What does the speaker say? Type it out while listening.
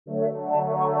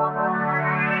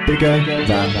Bigger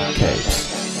than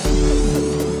capes.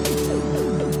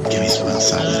 Give me some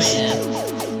sadness.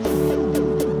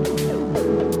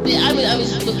 Yeah, I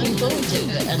was looking forward to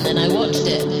it, and then I watched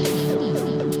it.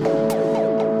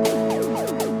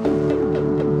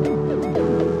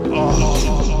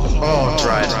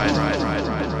 Dry.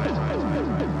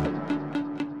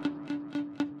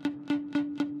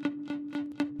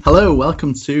 Hello,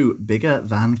 welcome to Bigger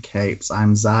Than Capes.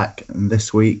 I'm Zach, and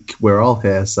this week we're all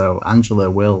here. So,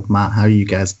 Angela, Will, Matt, how are you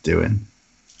guys doing?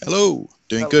 Hello.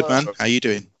 Doing good, man. How you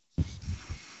doing?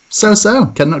 So,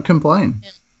 cannot complain.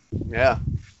 Yeah.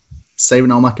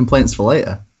 Saving all my complaints for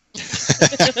later.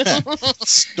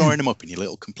 Storing them up in your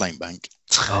little complaint bank.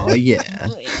 Oh, yeah.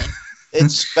 Oh, yeah.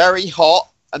 It's very hot,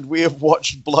 and we have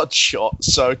watched Bloodshot,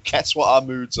 so guess what our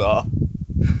moods are?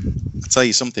 I'll tell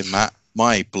you something, Matt.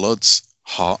 My blood's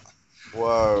hot.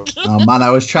 Whoa. Oh, man, I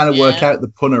was trying to work out the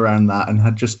pun around that, and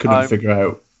I just couldn't figure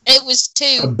out It was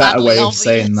too a better way of obvious.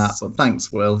 saying that. But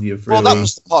thanks, Will. You've really... Well, that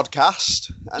was the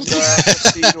podcast, and we'll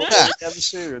see you all again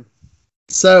soon.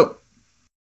 So,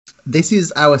 this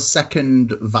is our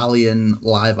second Valiant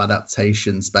live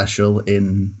adaptation special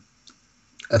in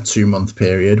a 2-month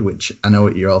period, which I know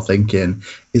what you're all thinking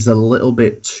is a little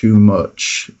bit too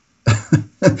much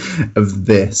of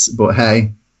this, but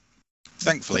hey.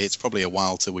 Thankfully, it's probably a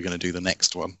while till we're going to do the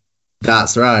next one.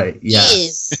 That's right, yeah.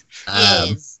 Yes.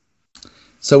 Yes.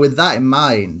 So with that in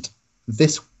mind,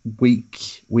 this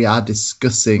week we are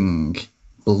discussing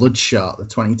Bloodshot, the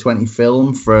 2020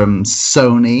 film from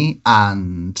Sony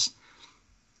and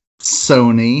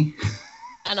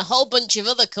a whole bunch of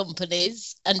other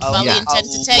companies and A Valiant lot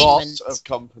Entertainment. of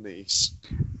companies.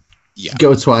 Yeah.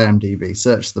 Go to IMDb,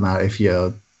 search them out if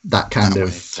you're that kind That of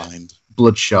way blind.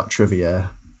 Bloodshot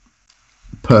trivia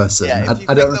person. Yeah,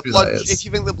 I don't know who that is. if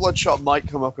you think the Bloodshot might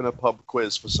come up in a pub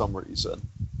quiz for some reason.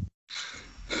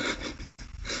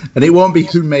 And it won't be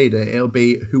who made it, it'll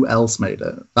be who else made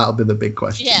it. That'll be the big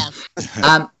question. Yeah.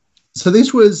 So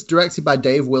this was directed by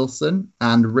Dave Wilson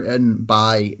and written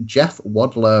by Jeff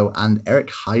Wadlow and Eric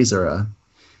Heiserer.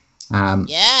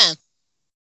 Yeah.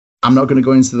 I'm not going to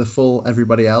go into the full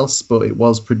everybody else, but it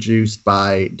was produced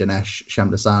by Dinesh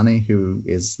Shamdasani, who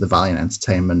is the Valiant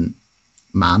Entertainment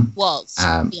man. Was.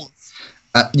 Yes.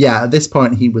 Yeah, at this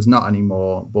point he was not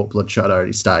anymore, but Bloodshot had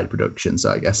already started production,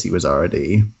 so I guess he was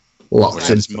already locked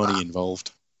There's into money that.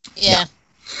 involved. Yeah.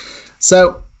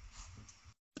 So,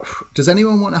 does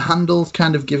anyone want to handle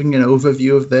kind of giving an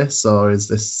overview of this, or does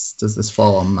this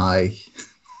fall on my...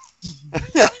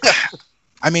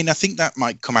 I mean, I think that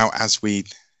might come out as we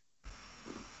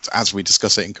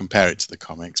discuss it and compare it to the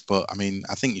comics, but I mean,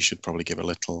 I think you should probably give a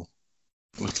little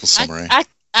summary.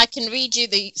 I can read you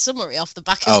the summary off the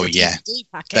back of Oh, the yeah. DVD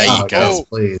packet. There you Oh, go. yes,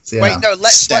 please, yeah. Wait, no,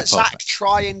 let Step up. Zach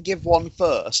try and give one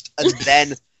first, and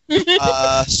then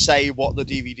say what the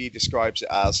DVD describes it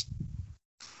as.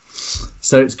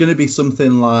 So it's going to be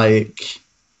something like...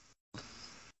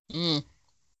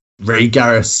 Ray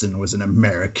Garrison was an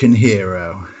American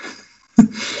hero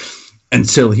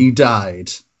until he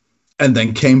died and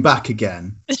then came back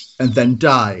again and then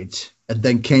died and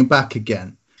then came back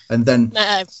again and then...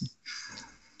 No.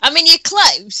 I mean, you're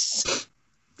close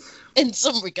in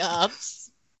some regards.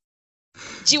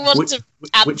 Do you want to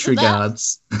add which to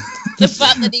regards? that? The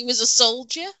fact that he was a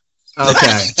soldier?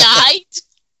 Okay. He died?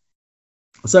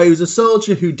 So he was a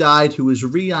soldier who died, who was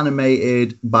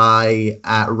reanimated by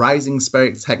Rising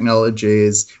Spirit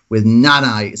Technologies with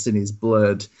nanites in his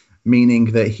blood,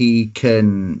 meaning that he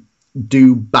can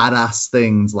do badass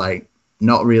things like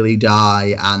not really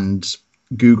die and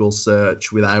Google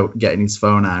search without getting his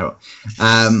phone out.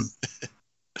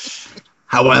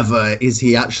 However, is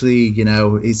he actually,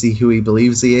 is he who he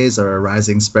believes he is, or are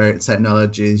Rising Spirit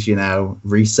Technologies,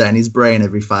 resetting his brain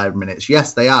every 5 minutes?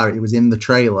 Yes, they are. It was in the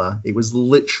trailer. It was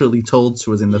literally told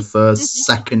to us in the first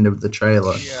second of the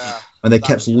trailer. Yeah. And they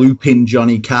kept looping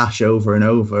Johnny Cash over and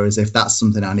over as if that's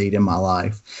something I need in my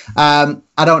life. I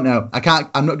don't know.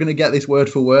 I'm not going to get this word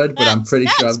for word, but I'm pretty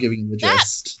sure I'm giving you the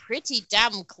That's gist. pretty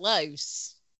damn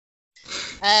close.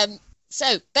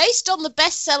 So, based on the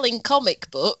best-selling comic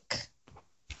book...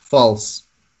 False.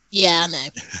 Yeah,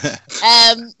 I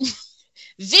know.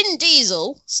 Vin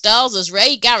Diesel stars as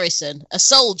Ray Garrison, a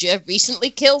soldier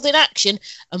recently killed in action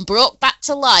and brought back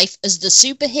to life as the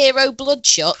superhero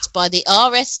Bloodshot by the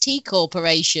RST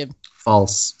Corporation.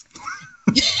 False.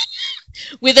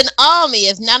 With an army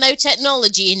of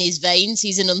nanotechnology in his veins,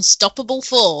 he's an unstoppable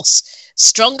force,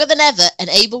 stronger than ever and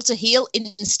able to heal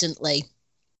instantly.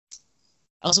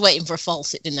 I was waiting for a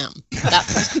false, it didn't happen.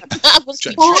 That was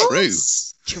True.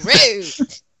 True.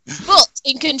 But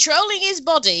in controlling his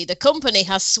body, the company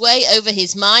has sway over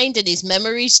his mind and his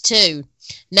memories too.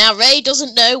 Now Ray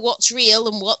doesn't know what's real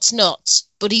and what's not,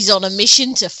 but he's on a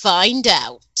mission to find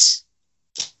out.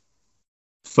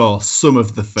 For some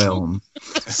of the film.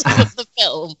 Some of the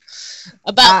film.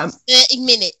 About 30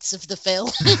 minutes of the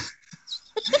film.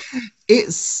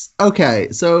 It's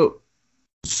okay, so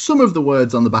some of the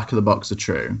words on the back of the box are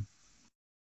true.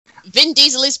 Vin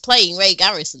Diesel is playing Ray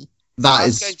Garrison. I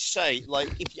was going to say, like,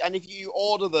 if you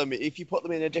order them, if you put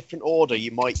them in a different order,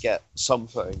 you might get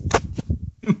something.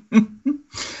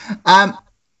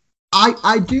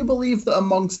 I do believe that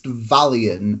amongst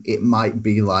Valiant, it might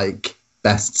be like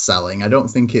best selling. I don't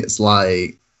think it's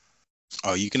like.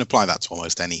 Oh, you can apply that to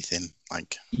almost anything.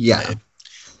 Like, yeah.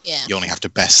 You only have to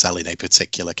best sell in a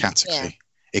particular category. Yeah.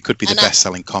 It could be the best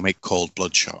selling comic called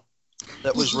Bloodshot.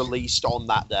 That was released on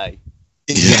that day.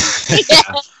 Yeah.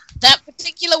 That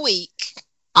particular week.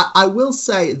 I will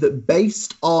say that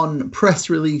based on press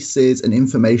releases and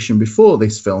information before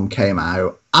this film came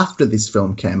out, after this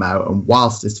film came out, and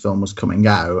whilst this film was coming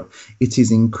out, it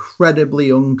is incredibly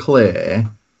unclear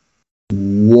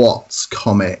what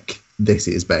comic this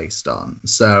is based on.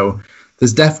 So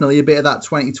there's definitely a bit of that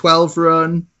 2012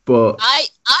 run, but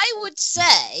I would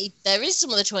say there is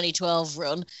some of the 2012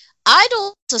 run. I'd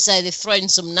also say they've thrown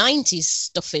some 90s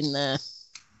stuff in there.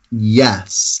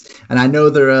 Yes, and I know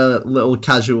there are little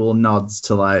casual nods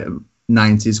to like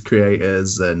 90s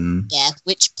creators and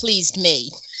which pleased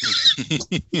me.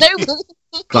 No,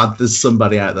 glad there's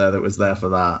somebody out there that was there for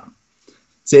that.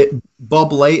 Is it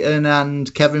Bob Layton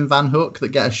and Kevin Van Hook that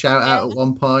get a shout out at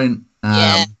one point?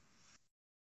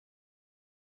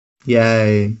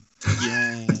 Yay!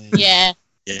 Yeah.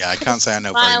 Yeah, I can't say I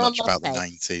know very much about the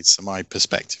 90s, so my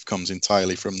perspective comes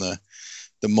entirely from the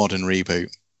modern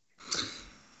reboot.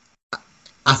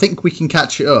 I think we can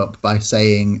catch it up by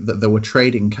saying that there were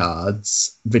trading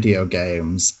cards, video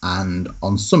games, and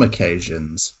on some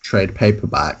occasions, trade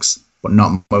paperbacks, but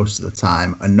not most of the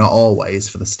time, and not always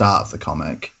for the start of the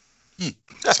comic.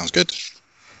 Sounds good.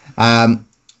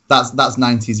 That's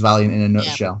 90s Valiant in a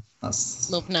nutshell.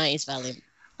 Love 90s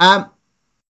Valiant.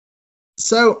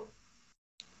 So,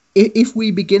 if we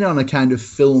begin on a kind of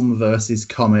film versus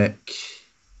comic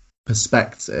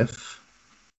perspective,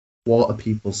 what are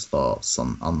people's thoughts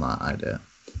on that idea?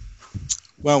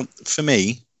 Well, for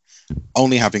me,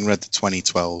 only having read the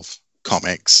 2012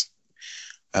 comics,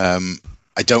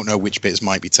 I don't know which bits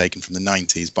might be taken from the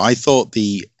 90s, but I thought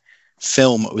the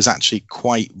film was actually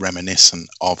quite reminiscent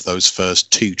of those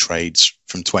first two trades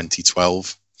from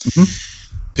 2012,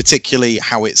 particularly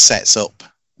how it sets up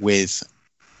with,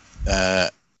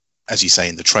 as you say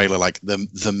in the trailer, like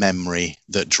the memory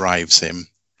that drives him.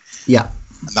 Yeah.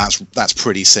 And that's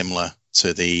pretty similar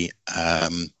to the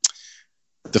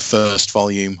first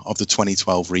volume of the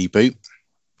 2012 reboot.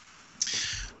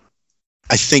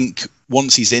 I think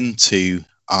once he's into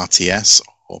RTS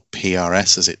or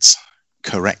PRS, as it's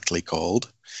correctly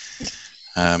called,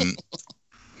 not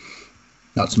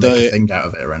to make a thing out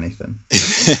of it or anything.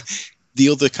 The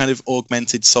other kind of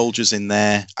augmented soldiers in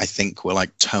there, I think, were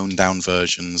like toned down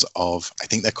versions of. I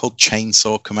think they're called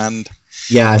Chainsaw Command.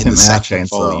 Yeah, I think the they are second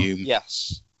volume.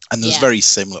 Yes. And there's very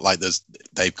similar, like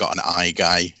they've got an eye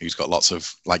guy who's got lots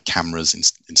of like cameras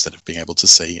instead of being able to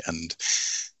see, and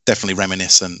definitely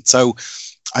reminiscent. So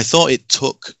I thought it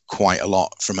took quite a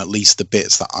lot from at least the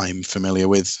bits that I'm familiar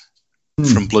with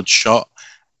from Bloodshot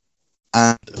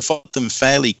and followed them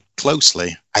fairly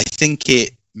closely. I think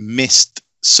it missed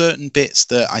certain bits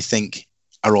that I think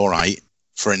are all right.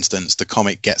 For instance, the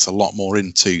comic gets a lot more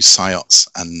into Psyops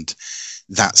and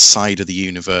that side of the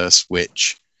universe,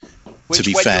 which to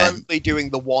be fair, you're only doing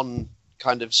the one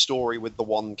kind of story with the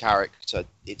one character,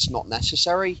 it's not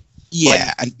necessary.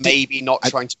 Yeah, and maybe not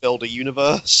trying to build a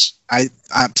universe.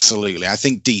 Absolutely. I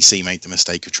think DC made the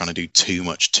mistake of trying to do too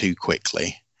much too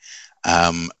quickly.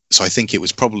 So I think it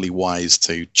was probably wise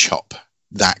to chop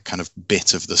that kind of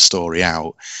bit of the story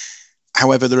out.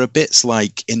 However, there are bits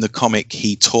like in the comic,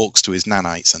 he talks to his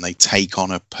nanites and they take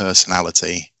on a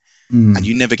personality, and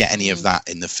you never get any of that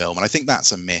in the film. And I think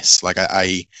that's a miss. Like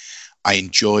I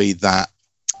enjoy that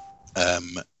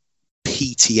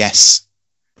PTS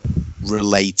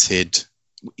related,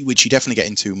 which you definitely get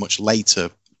into much later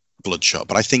Bloodshot,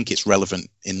 but I think it's relevant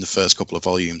in the first couple of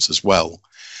volumes as well,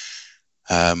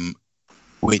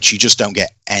 which you just don't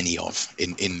get any of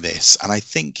in this. And I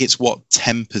think it's what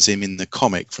tempers him in the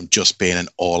comic from just being an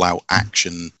all-out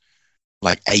action,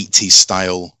 like 80s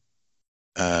style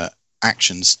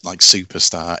actions, like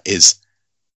superstar, is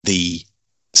the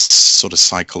sort of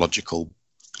psychological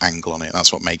angle on it.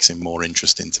 That's what makes him more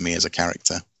interesting to me as a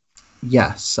character.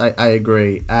 Yes, I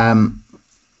agree.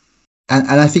 And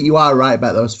I think you are right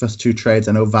about those first two trades.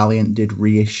 I know Valiant did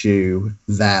reissue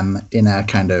them in a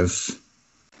kind of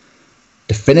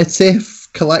definitive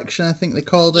collection, I think they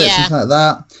called it, something like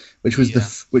that, which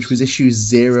was which was issues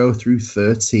 0 through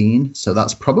 13. So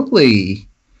that's probably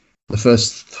the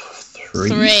first three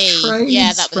trades,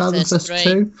 yeah, that was rather the than first first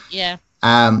three. two. Yeah.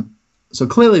 So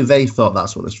clearly they thought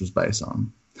that's what this was based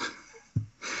on.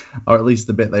 Or at least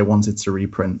the bit they wanted to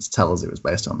reprint tell us it was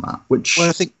based on that. Which, well,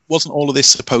 I think wasn't all of this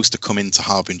supposed to come into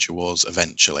Harbinger Wars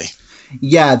eventually?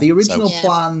 Yeah, the original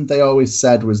plan they always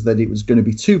said was that it was going to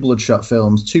be 2 Bloodshot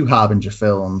films, 2 Harbinger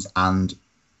films, and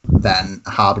then a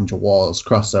Harbinger Wars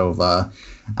crossover.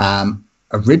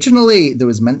 Originally, there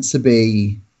was meant to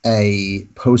be a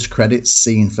post-credits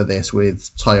scene for this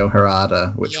with Toyo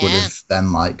Harada, which would have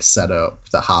then like set up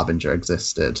that Harbinger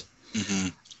existed.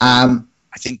 Mm-hmm.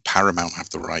 I think Paramount have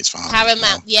the rights for Harbinger.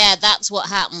 Paramount, yeah, that's what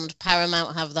happened.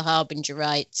 Paramount have the Harbinger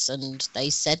rights, and they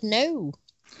said no.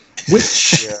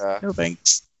 Which, no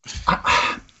thanks.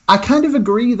 I kind of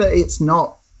agree that it's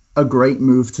not a great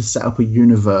move to set up a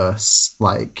universe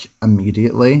like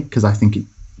immediately, because I think it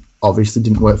obviously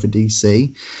didn't work for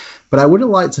DC. But I would have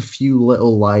liked a few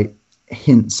little like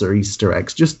hints or Easter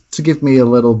eggs just to give me a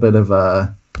little bit of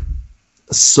a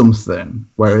something.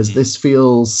 Whereas this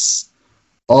feels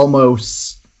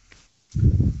almost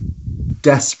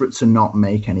desperate to not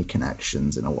make any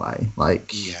connections in a way. Like,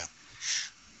 yeah,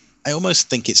 I almost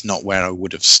think it's not where I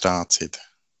would have started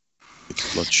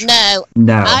with Bloodshot.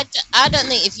 No. I don't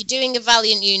think if you're doing a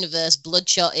Valiant universe,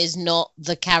 Bloodshot is not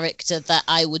the character that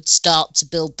I would start to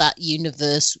build that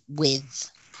universe with.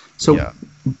 So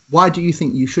why do you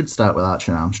think you should start with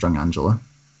Archer and Armstrong, Angela?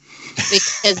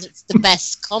 Because it's the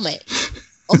best comic,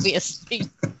 obviously.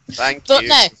 Thank you. But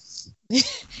no.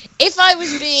 If I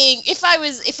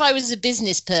was a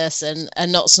business person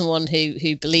and not someone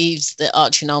who believes that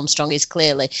Archer and Armstrong is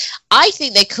clearly, I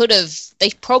think they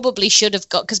probably should have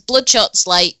got, because Bloodshot's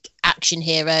like action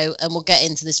hero, and we'll get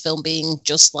into this film being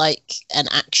just like an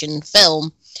action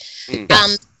film.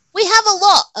 And we have a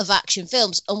lot of action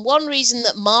films, and one reason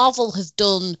that Marvel have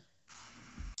done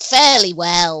fairly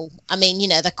well, I mean, you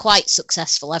know, they're quite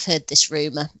successful, I've heard this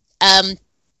rumor,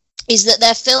 is that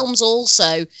their films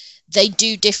also, they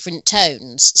do different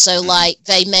tones. So, like,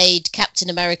 they made Captain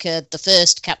America, the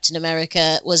first Captain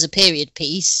America was a period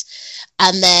piece,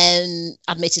 and then,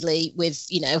 admittedly, with,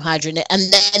 you know, Hydra in it, and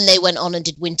then they went on and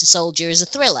did Winter Soldier as a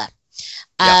thriller.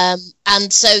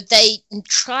 And so they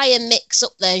try and mix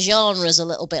up their genres a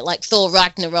little bit. Like Thor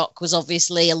Ragnarok was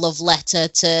obviously a love letter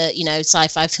to, you know,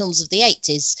 sci-fi films of the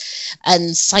 80s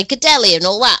and psychedelia and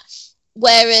all that.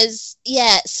 Whereas,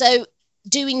 so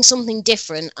doing something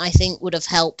different, I think, would have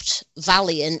helped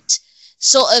Valiant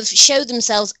sort of show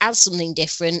themselves as something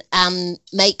different and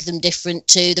make them different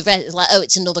to the rest. Like, oh,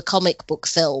 it's another comic book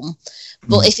film.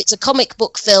 But if it's a comic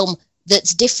book film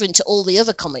that's different to all the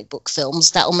other comic book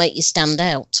films, that'll make you stand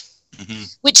out.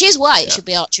 Which is why it should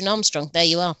be Archer and Armstrong. There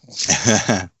you are.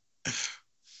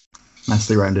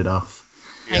 Nicely rounded off.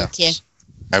 Thank you.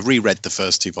 I reread the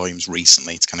first 2 volumes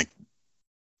recently to kind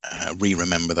of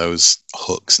re-remember those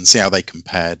hooks and see how they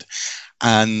compared.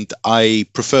 And I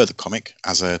prefer the comic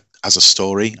as a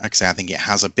story. Like I say, I think it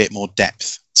has a bit more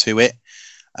depth to it.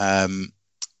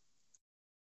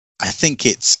 I think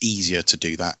it's easier to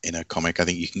do that in a comic. I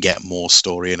think you can get more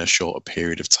story in a shorter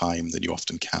period of time than you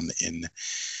often can in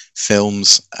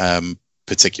films,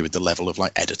 particularly with the level of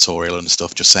like editorial and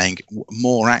stuff, just saying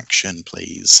more action,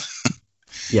 please.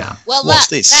 Yeah. Well, what's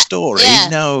this story? Yeah.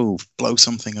 No, blow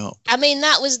something up. I mean,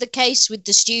 that was the case with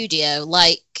the studio.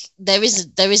 Like, there is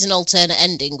an alternate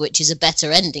ending, which is a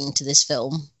better ending to this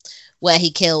film, where he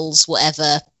kills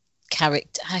whatever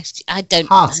character. I don't.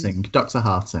 Harting, Dr.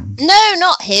 Harting. No,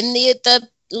 not him. The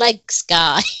legs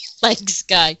guy. Legs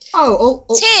guy. Oh,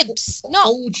 Tibbs, not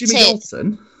old Jimmy Tibbs.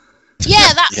 Dalton.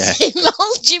 Yeah, that's him,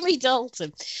 old Jimmy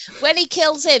Dalton. When he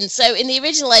kills him, so in the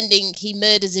original ending, he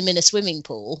murders him in a swimming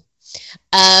pool.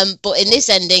 But in this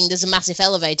ending, there's a massive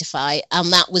elevator fight,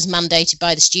 and that was mandated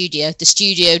by the studio. The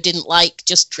studio didn't like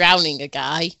just drowning a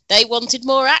guy. They wanted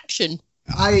more action.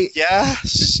 I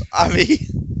mean,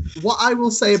 what I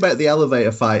will say about the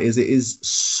elevator fight is it is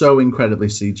so incredibly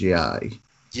CGI.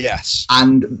 Yes.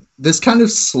 And there's kind of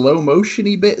slow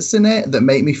motion-y bits in it that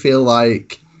make me feel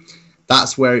like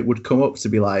that's where it would come up to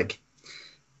be like,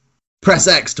 press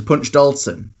X to punch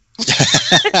Dalton.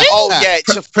 Oh yeah,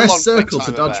 it's a press circle to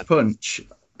quick dodge event. punch,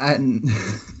 and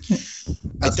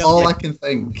that's all I can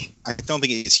think. I don't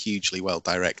think it's hugely well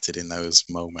directed in those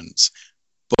moments.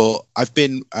 But I've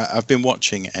been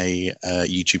watching a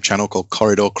YouTube channel called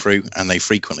Corridor Crew, and they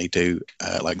frequently do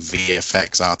like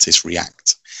VFX artists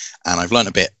react. And I've learned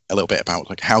a bit a little bit about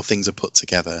like how things are put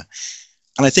together.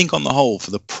 And I think on the whole,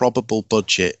 for the probable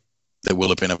budget that will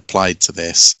have been applied to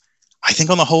this, I think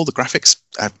on the whole, the graphics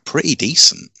are pretty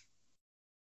decent.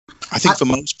 I think for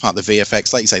most part, the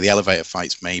VFX, like you say, the elevator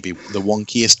fights may be the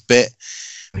wonkiest bit.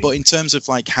 But in terms of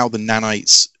like how the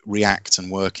nanites react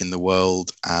and work in the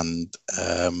world, and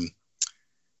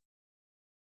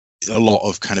a lot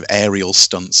of kind of aerial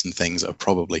stunts and things that are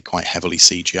probably quite heavily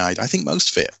CGI'd, I think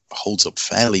most of it holds up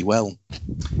fairly well.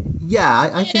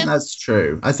 Yeah, I think that's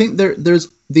true. I think there's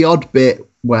the odd bit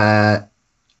where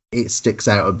it sticks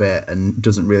out a bit and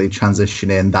doesn't really transition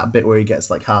in. That bit where he gets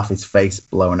like half his face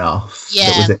blown off. Yeah.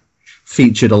 That was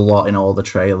featured a lot in all the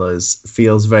trailers.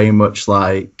 Feels very much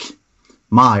like,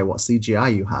 what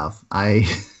CGI you have.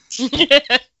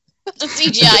 The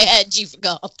CGI head you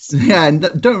forgot. Yeah, and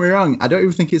don't get me wrong, I don't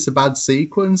even think it's a bad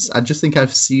sequence. I just think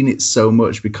I've seen it so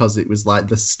much because it was like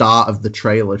the start of the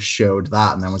trailer showed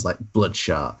that and then was like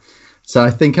Bloodshot. So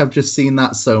I think I've just seen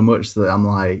that so much that I'm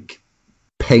like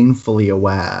painfully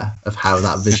aware of how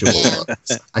that visual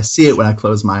looks. I see it when I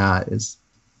close my eyes.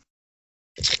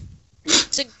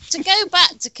 To go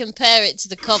back to compare it to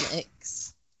the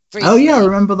comics. Briefly. Oh yeah, I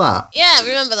remember that. Yeah, I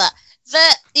remember that.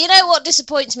 You know what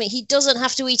disappoints me? He doesn't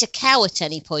have to eat a cow at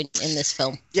any point in this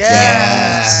film.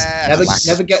 Yeah.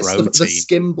 Never gets the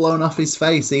skin blown off his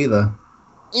face either.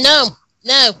 No.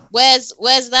 Where's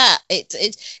that?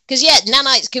 It's because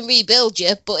nanites can rebuild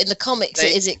you, but in the comics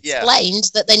it is explained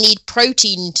that they need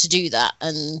protein to do that.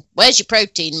 And where's your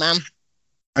protein, man?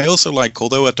 I also like,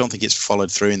 although I don't think it's followed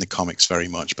through in the comics very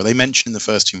much, but they mention in the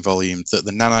first 2 volumes that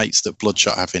the nanites that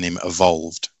Bloodshot have in him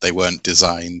evolved. They weren't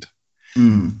designed.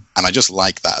 And I just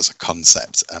like that as a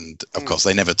concept. And of course,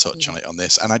 they never touch on it on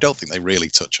this. And I don't think they really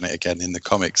touch on it again in the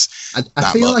comics.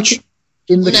 I feel like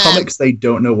in the comics, they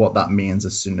don't know what that means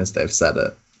as soon as they've said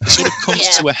it. It sort of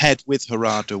comes to a head with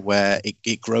Harada where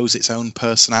it grows its own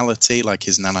personality, like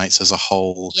his nanites as a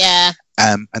whole. Yeah.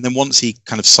 And then once he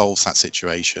kind of solves that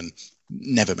situation,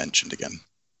 never mentioned again.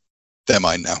 They're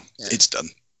mine now. Yeah. It's done.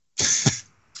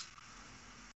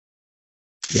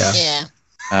 Yeah.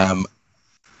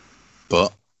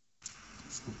 But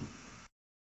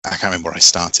I can't remember where I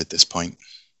started this point.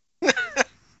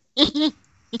 It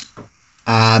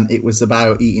was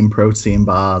about eating protein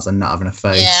bars and not having a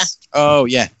face. Yeah. Oh,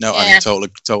 yeah. No, I'm in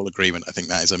total agreement. I think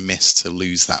that is a miss to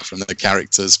lose that from the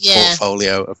character's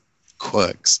portfolio of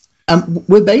quirks.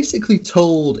 We're basically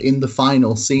told in the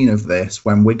final scene of this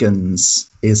when Wiggins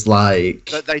is like...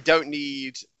 that they don't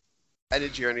need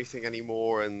energy or anything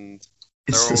anymore and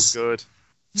they're all good.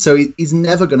 So he's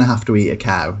never going to have to eat a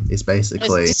cow, is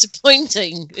basically... It's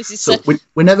disappointing.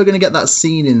 We're never going to get that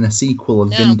scene in a sequel of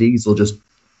Vin Diesel just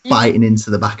biting into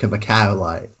the back of a cow,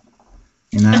 like,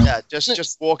 you know? Yeah,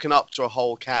 just walking up to a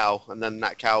whole cow and then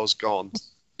that cow's gone.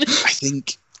 I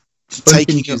think...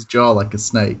 taking his jaw like a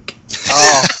snake.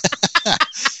 Oh.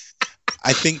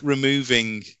 I think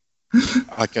removing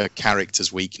like a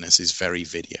character's weakness is very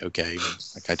video game.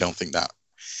 Like, I don't think that...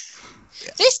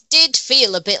 This did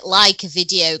feel a bit like a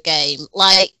video game.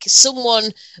 Like someone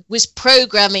was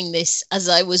programming this as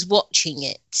I was watching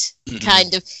it.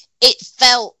 Kind of. It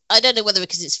felt, I don't know whether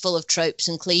because it's full of tropes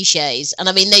and cliches. And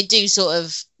I mean, they do sort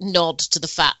of nod to the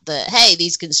fact that, hey,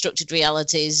 these constructed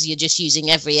realities, you're just using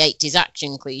every 80s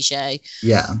action cliche.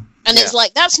 Yeah. And it's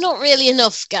like, that's not really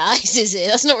enough, guys, is it?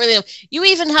 That's not really enough. You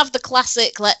even have the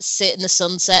classic, let's sit in the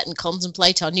sunset and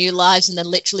contemplate our new lives and then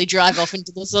literally drive off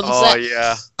into the sunset. Oh,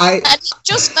 yeah. And it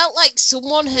just felt like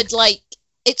someone had, like,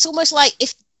 it's almost like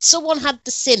if someone had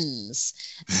The Sims,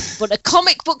 but a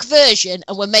comic book version,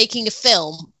 and we're making a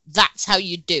film, that's how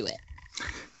you do it.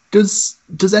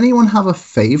 Does anyone have a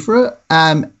favourite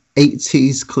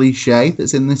 80s cliche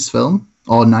that's in this film?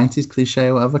 Or 90s cliche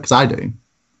or whatever? Because I do.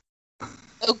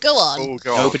 Oh, go on.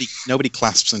 Nobody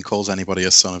clasps and calls anybody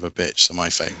a son of a bitch, so my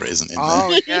favourite isn't in there.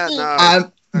 Oh, yeah,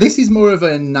 no. This is more of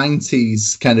a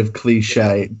 90s kind of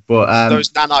cliche, but...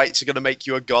 those nanites are going to make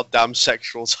you a goddamn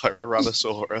sexual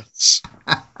Tyrannosaurus.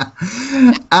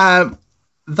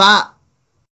 That,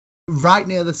 right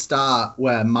near the start,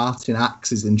 where Martin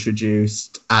Axe is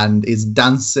introduced and is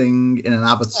dancing in an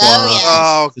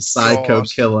abattoir, the psycho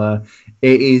killer,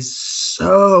 it is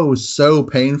so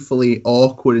painfully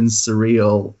awkward and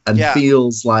surreal and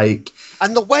feels like...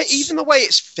 And the way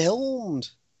it's filmed.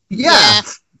 Yeah.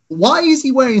 Why is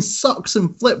he wearing socks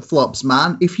and flip-flops,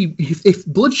 man? If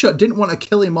Bloodshot didn't want to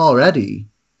kill him already.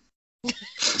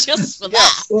 Just for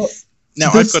that. Well,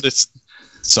 now, I've got to...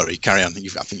 Sorry, carry on. I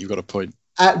think you've got a point.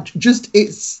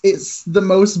 It's the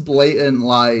most blatant,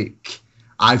 like,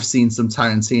 I've seen some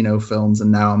Tarantino films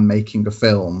and now I'm making a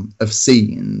film of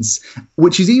scenes,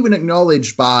 which is even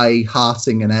acknowledged by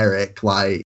Harting and Eric,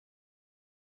 like,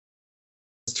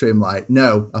 to him like,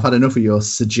 "No, I've had enough of your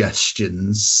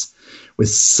suggestions with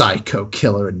Psycho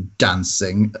Killer and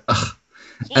dancing." Ugh.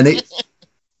 And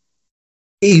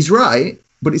he's right,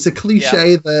 but it's a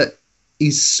cliche that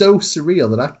is so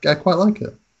surreal that I quite like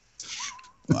it.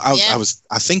 I was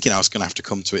thinking I was going to have to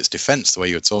come to its defense the way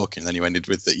you were talking, and then you ended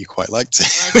with that you quite liked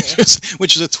it,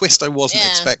 which is a twist I wasn't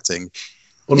expecting.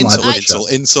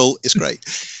 Insult is great.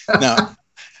 Now,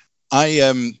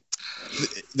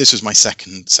 this was my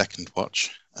second watch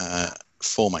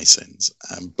for my sins,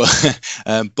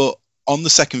 but on the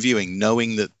second viewing,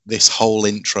 knowing that this whole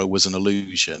intro was an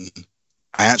illusion,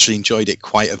 I actually enjoyed it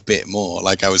quite a bit more.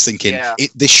 Like I was thinking,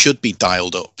 this should be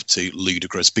dialed up to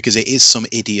ludicrous because it is some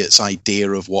idiot's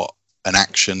idea of what an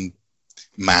action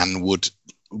man would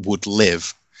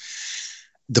live.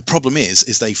 The problem is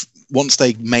once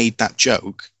they made that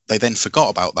joke, they then forgot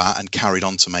about that and carried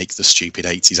on to make the stupid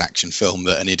 80s action film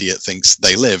that an idiot thinks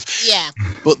they live. Yeah.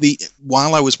 But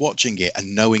while I was watching it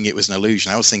and knowing it was an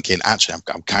illusion, I was thinking, actually,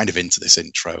 I'm kind of into this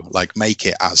intro. Like, make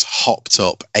it as hopped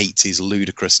up 80s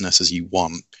ludicrousness as you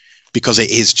want, because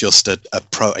it is just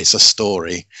it's a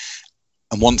story.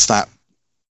 And once that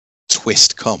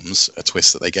twist comes, a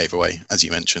twist that they gave away, as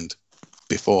you mentioned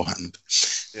beforehand,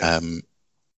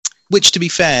 which, to be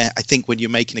fair, I think when you're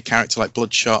making a character like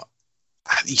Bloodshot,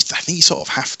 I think you sort of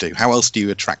have to. How else do you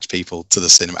attract people to the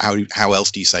cinema? How else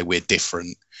do you say we're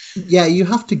different? Yeah, you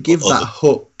have to give that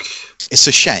hook. It's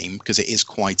a shame because it is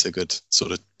quite a good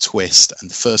sort of twist. And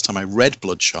the first time I read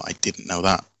Bloodshot, I didn't know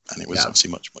that. And it was obviously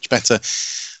much, much better.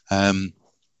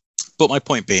 But my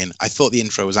point being, I thought the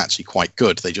intro was actually quite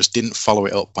good. They just didn't follow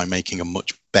it up by making a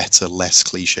much better, less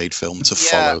cliched film to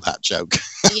follow that joke.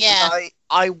 Yeah.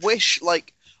 I wish,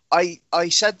 like, I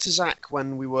said to Zach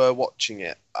when we were watching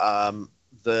it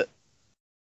that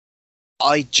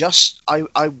I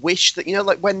wish that, you know,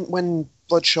 like when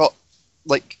Bloodshot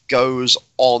like goes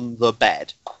on the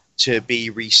bed to be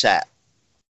reset,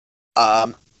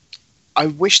 I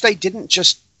wish they didn't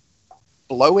just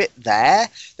blow it there.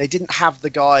 They didn't have the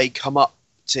guy come up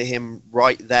to him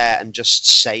right there and just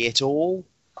say it all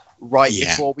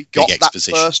before we got that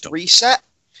first reset.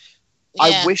 Yeah.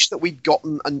 I wish that we'd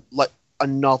gotten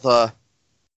another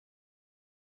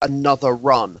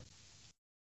run,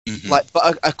 but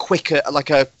a quicker, like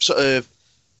a sort of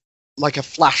like a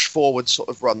flash forward sort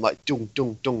of run, like dung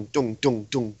dung dung dung dung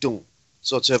dung dung,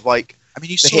 sort of like. I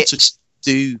mean, you sort of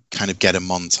do kind of get a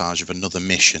montage of another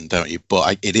mission, don't you?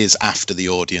 But it is after the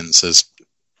audience has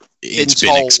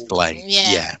been explained.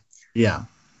 Yeah.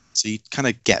 So you kind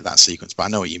of get that sequence, but I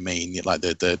know what you mean. Like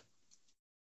the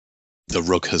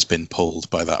rug has been pulled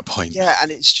by that point. Yeah,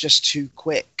 and it's just too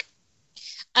quick.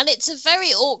 And it's a very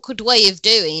awkward way of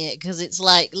doing it, because it's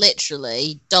like,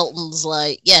 literally, Dalton's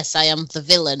like, yes, I am the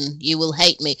villain, you will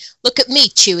hate me. Look at me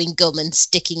chewing gum and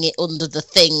sticking it under the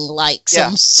thing like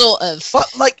some sort of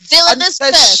villainous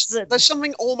person. There's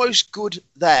something almost good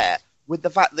there with the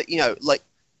fact that, you know, like,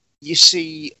 you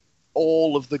see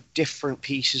all of the different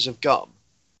pieces of gum.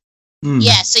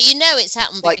 Yeah, so you know it's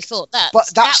happened before.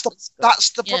 That's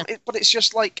the problem. But it's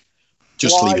just like,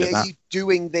 why are you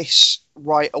doing this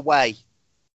right away?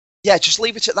 Yeah, just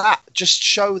leave it at that. Just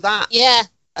show that. Yeah,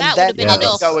 that would have been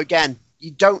enough. Go again. You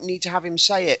don't need to have him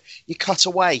say it. You cut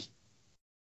away,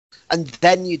 and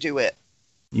then you do it.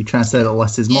 You trying to say that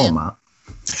less is more, Matt?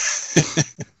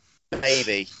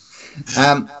 Maybe.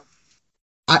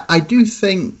 I do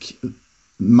think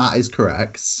Matt is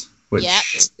correct. Which,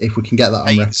 if we can get that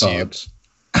on record.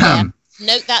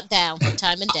 Note that down,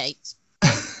 time and date.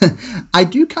 I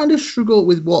do kind of struggle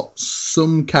with what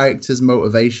some characters'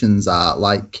 motivations are.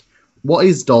 Like, what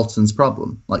is Dalton's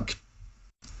problem? Like,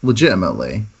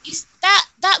 legitimately.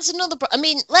 That's another problem. I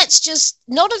mean,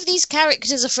 none of these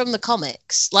characters are from the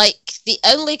comics. Like, the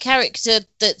only character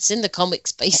that's in the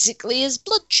comics, basically, is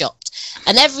Bloodshot.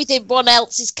 And everyone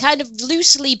else is kind of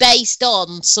loosely based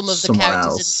on some of the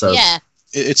characters.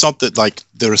 It's odd that, like,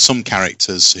 there are some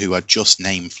characters who are just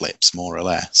name flips, more or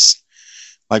less.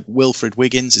 Like, Wilfred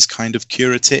Wiggins is kind of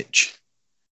Curatich.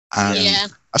 And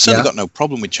I've certainly got no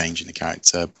problem with changing the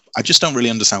character. I just don't really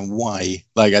understand why.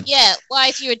 Like, why,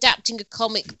 if you're adapting a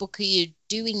comic book, are you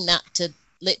doing that to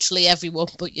literally everyone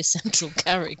but your central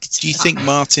character? Do you think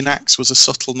Martin Axe was a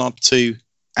subtle nod to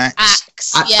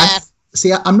Axe?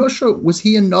 I'm not sure. Was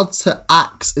he a nod to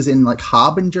Axe, as in, like,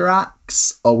 Harbinger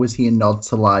Axe? Or was he a nod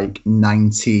to, like,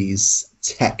 90s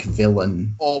tech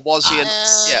villain? Or was he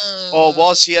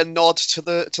a nod to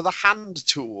the hand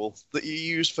tool that you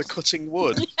use for cutting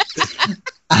wood?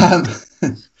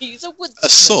 He's a wood. A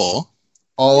saw.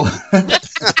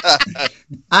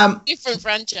 Different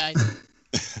franchise.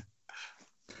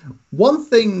 One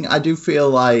thing I do feel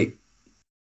like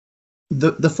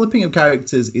the flipping of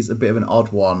characters is a bit of an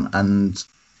odd one, and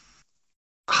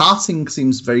Harting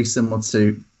seems very similar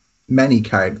to many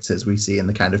characters we see in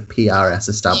the kind of PRS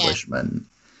establishment. Yeah.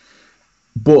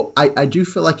 But I do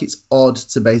feel like it's odd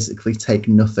to basically take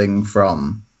nothing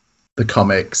from the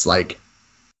comics, like,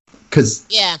 because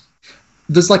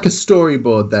there's like a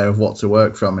storyboard there of what to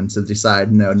work from, and to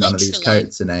decide, no, none of these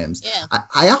character names. Yeah.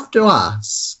 I have to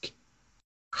ask,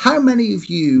 how many of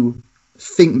you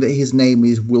think that his name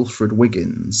is Wilfred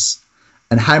Wiggins?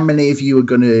 And how many of you are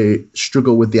going to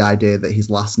struggle with the idea that his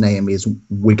last name is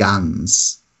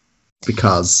Wiggins?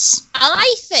 Because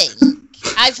I think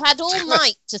I've had all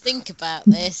night to think about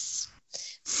this.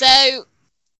 So,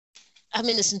 I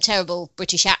mean, there's some terrible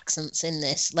British accents in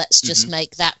this. Let's just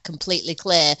make that completely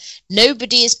clear.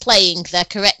 Nobody is playing their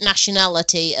correct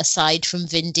nationality aside from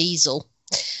Vin Diesel.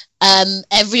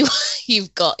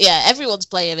 Everyone's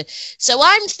playing it. So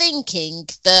I'm thinking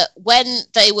that when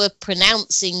they were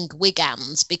pronouncing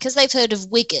Wiggins, because they've heard of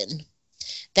Wigan,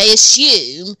 they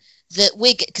assume that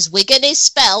Wigan, because Wigan is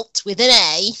spelt with an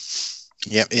A.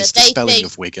 Yep, it's the spelling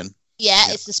of Wigan. Yeah,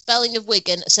 it's the spelling of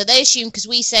Wigan. So they assume, because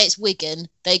we say it's Wigan,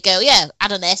 they go,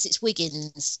 add an S, it's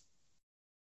Wiggins.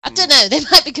 I don't know, they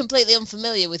might be completely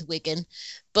unfamiliar with Wigan,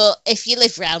 but if you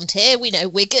live round here, we know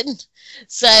Wigan.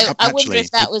 So I wonder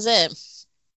if that was it.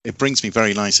 It brings me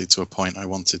very nicely to a point I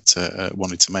wanted to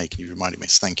make, and you reminded me.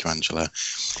 So thank you, Angela.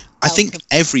 I think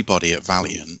everybody at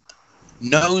Valiant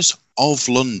knows of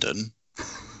London,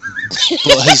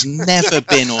 but has never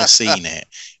been or seen it.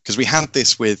 Because we had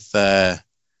this with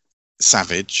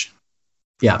Savage.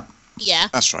 Yeah. Yeah.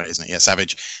 That's right, isn't it? Yeah,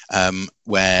 Savage.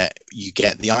 Where you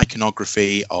get the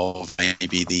iconography of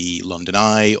maybe the London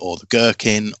Eye or the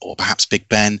Gherkin or perhaps Big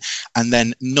Ben, and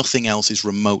then nothing else is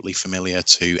remotely familiar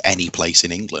to any place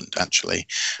in England, actually.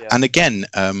 Yeah. And again,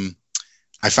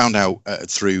 I found out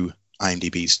through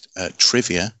IMDb's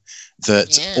trivia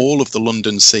that all of the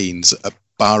London scenes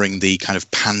barring the kind of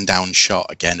pan-down shot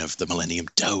again of the Millennium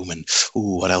Dome and,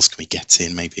 what else can we get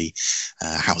in? Maybe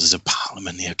Houses of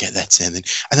Parliament, get that in.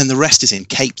 And then the rest is in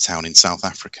Cape Town in South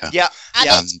Africa. Yeah.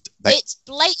 And it's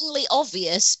blatantly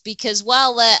obvious because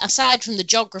while they're, aside from the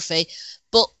geography,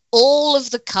 but all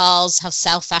of the cars have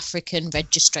South African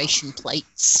registration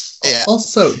plates. Yeah.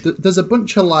 Also, there's a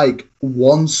bunch of like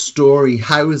one-story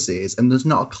houses, and there's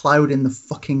not a cloud in the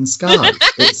fucking sky.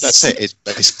 That's it. It's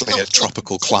basically a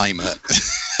tropical climate.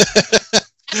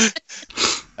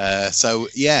 I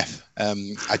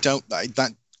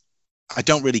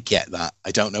don't really get that.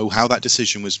 I don't know how that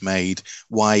decision was made.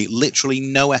 Why literally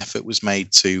no effort was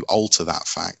made to alter that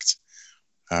fact.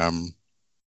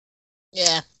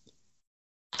 Yeah.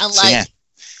 And like,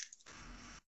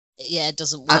 it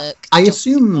doesn't work. I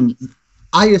assume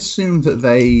that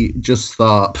they just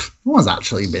thought, no one's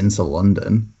actually been to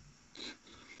London.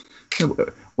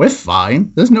 We're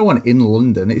fine. There's no one in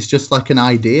London. It's just like an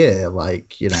idea,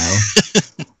 like,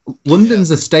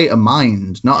 London's a state of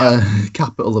mind, not a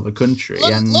capital of a country.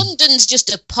 And London's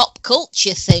just a pop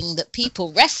culture thing that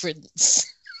people reference.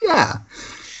 Yeah,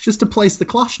 just a place the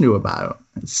Clash knew about.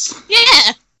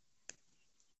 Yeah.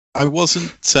 I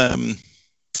wasn't a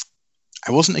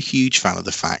huge fan of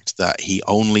the fact that he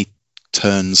only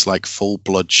turns like full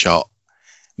Bloodshot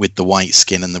with the white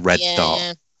skin and the red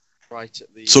dot. Right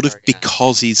at the sort of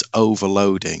because he's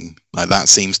overloading. Like that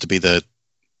seems to be the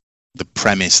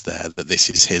premise there, that this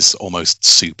is his almost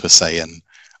Super Saiyan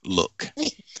look.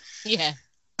 Yeah.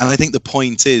 And I think the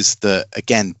point is that,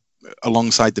 again,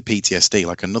 alongside the PTSD,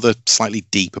 like another slightly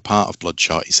deeper part of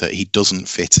Bloodshot is that he doesn't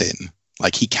fit in.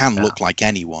 Like he can look like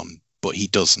anyone, but he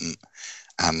doesn't,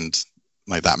 and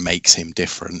like that makes him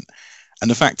different. And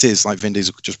the fact is, like Vin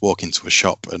Diesel could just walk into a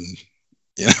shop and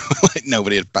like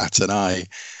nobody would bat an eye.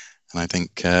 And I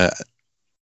think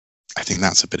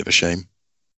that's a bit of a shame.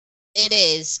 It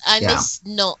is. I miss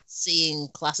not seeing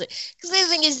classic. Because the other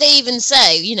thing is, they even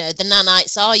say, the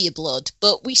nanites are your blood,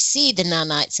 but we see the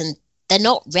nanites and they're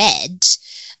not red.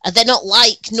 They're not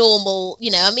like normal,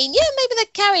 maybe they're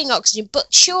carrying oxygen,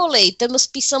 but surely there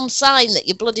must be some sign that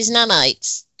your blood is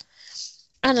nanites.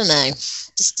 I don't know.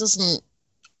 Just doesn't.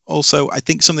 Also, I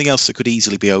think something else that could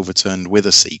easily be overturned with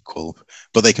a sequel,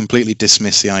 but they completely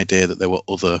dismiss the idea that there were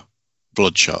other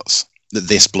Bloodshots. That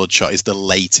this Bloodshot is the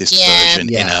latest version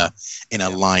in a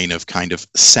line of kind of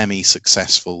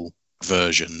semi-successful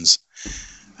versions.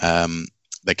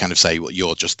 They kind of say, well,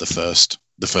 you're just the first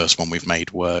one we've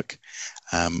made work.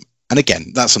 And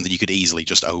again, that's something you could easily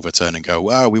just overturn and go,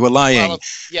 "Wow, we were lying." Well,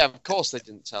 yeah, of course they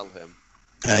didn't tell him.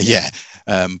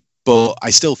 But I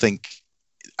still think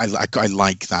I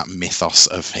like that mythos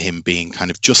of him being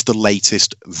kind of just the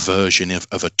latest version of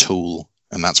a tool,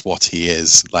 and that's what he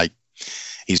is. Like,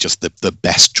 he's just the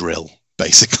best drill,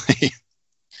 basically.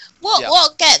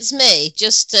 What gets me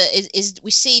is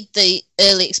we see the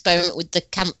early experiment with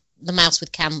the mouse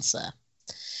with cancer,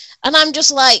 and I'm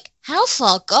just like, how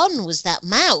far gone was that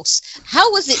mouse?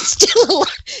 How was it still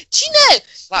alive? Do you know?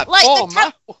 Like poor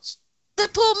mouse. The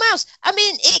poor mouse. I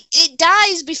mean, it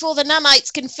dies before the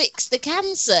nanites can fix the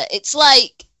cancer. It's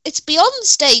like, it's beyond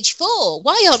stage 4.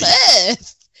 Why on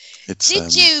earth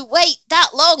did you wait that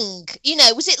long? You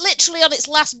know, was it literally on its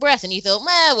last breath and you thought,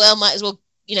 well, might as well,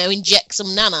 inject some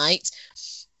nanites?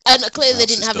 And clearly they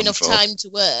didn't have enough time to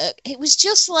work. It was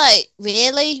just like,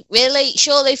 really?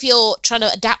 Surely if you're trying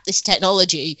to adapt this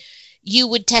technology, you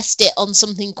would test it on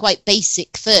something quite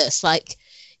basic first. Like,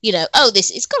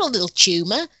 it's got a little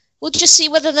tumour. We'll just see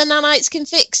whether the nanites can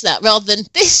fix that, rather than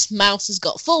this mouse has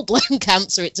got full-blown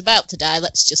cancer, it's about to die,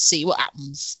 let's just see what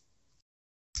happens.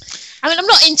 I mean, I'm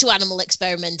not into animal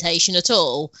experimentation at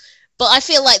all, but I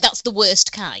feel like that's the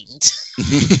worst kind.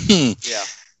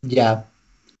 Yeah.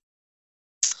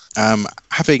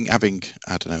 Having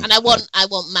I don't know. And I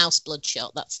want mouse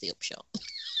bloodshot, that's the upshot.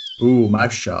 Ooh,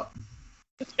 mouse shot.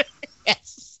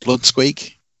 Yes. Blood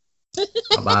squeak?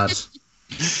 Not bad.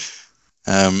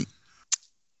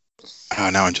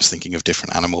 Now I'm just thinking of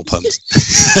different animal puns.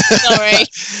 Sorry.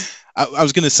 I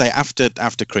was going to say,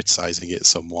 after criticising it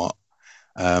somewhat,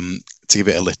 to give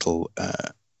it a little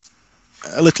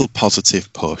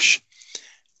positive push,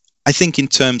 I think in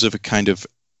terms of a kind of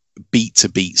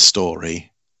beat-to-beat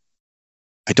story,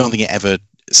 I don't think it ever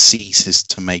ceases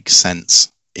to make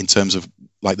sense in terms of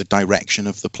like the direction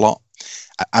of the plot.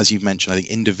 As you've mentioned, I think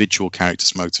individual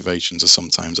characters' motivations are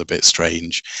sometimes a bit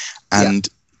strange, and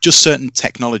just certain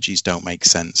technologies don't make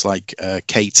sense, like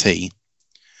KT,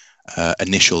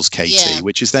 initials KT,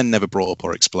 which is then never brought up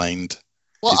or explained.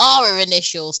 What are her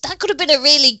initials? That could have been a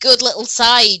really good little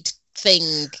side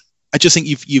thing. I just think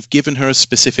you've given her a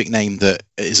specific name that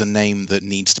is a name that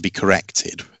needs to be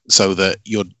corrected, so that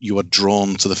you are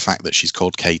drawn to the fact that she's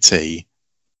called KT.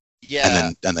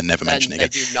 Yeah, and then never mention it again.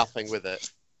 They do nothing with it.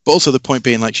 But also the point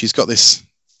being, like, she's got this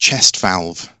chest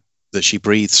valve that she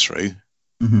breathes through.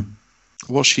 Mm-hmm.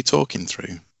 What's she talking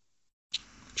through?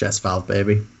 Chest valve,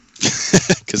 baby.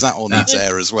 Because that all needs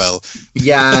air as well.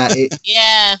 Yeah.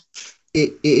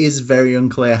 It is very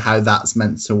unclear how that's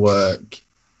meant to work.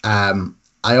 I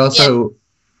also...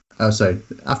 Oh, sorry.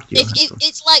 After you.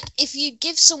 It's like if you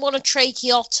give someone a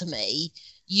tracheotomy,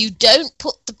 you don't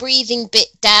put the breathing bit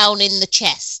down in the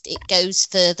chest. It goes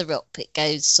further up. It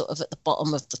goes sort of at the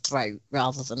bottom of the throat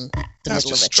rather than the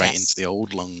middle of the chest. Straight into the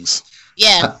old lungs.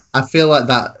 Yeah. I feel like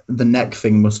that the neck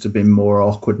thing must have been more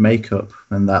awkward makeup,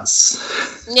 and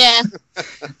that's... Yeah.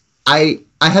 I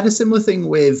had a similar thing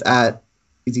with...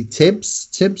 is he Tibbs?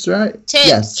 Tibbs, right?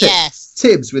 Tibbs, yes.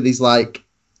 Tibbs with his, like,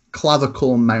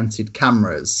 clavicle-mounted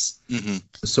cameras. Mm-hmm.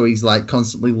 So he's, like,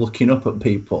 constantly looking up at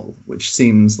people, which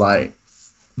seems, like,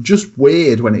 just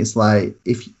weird when it's, like,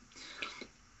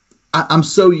 I'm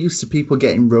so used to people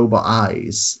getting robot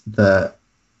eyes that...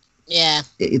 Yeah.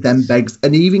 It then begs...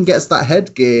 And he even gets that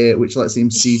headgear, which lets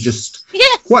him see just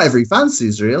whatever he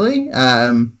fancies, really.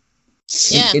 In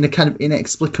a kind of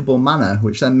inexplicable manner,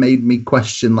 which then made me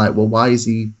question, like, well, why is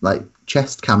he, like,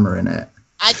 chest camera in it?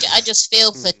 I just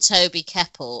feel for Toby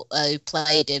Keppel, who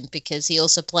played him, because he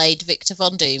also played Victor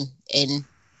Von Doom in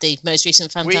the most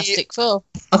recent Fantastic Four.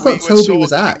 I thought Toby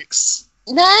was Axe.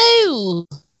 No!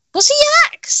 Was he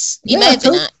Axe? He may have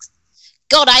been Axe.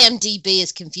 God, IMDb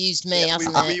has confused me,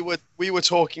 hasn't it? We were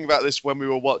talking about this when we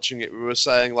were watching it. We were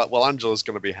saying, like, well, Angela's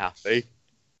going to be happy.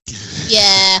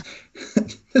 Yeah.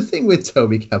 The thing with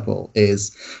Toby Kebbell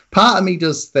is, part of me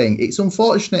does think it's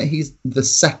unfortunate he's the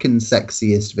second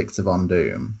sexiest Victor Von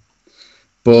Doom,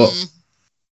 but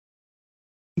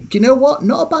you know what?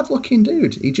 Not a bad looking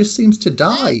dude. He just seems to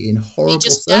die in horrible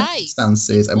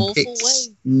circumstances and picks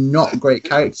not great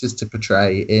characters to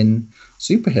portray in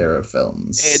superhero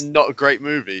films. In not great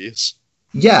movies.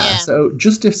 Yeah. So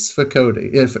justice for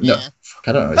Cody. I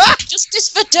don't know. Justice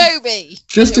for Toby.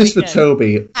 Justice for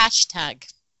Toby.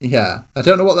 Hashtag. Yeah, I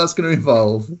don't know what that's going to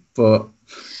involve, but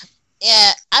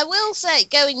yeah, I will say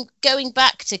going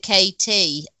back to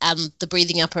KT and the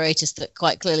breathing apparatus that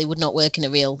quite clearly would not work in a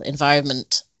real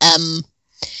environment.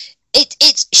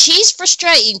 She's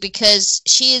frustrating because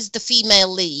she is the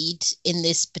female lead in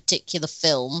this particular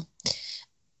film,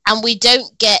 and we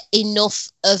don't get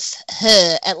enough of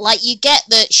her. Like, you get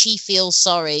that she feels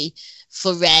sorry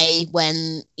for Ray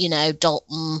when,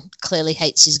 Dalton clearly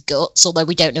hates his guts, although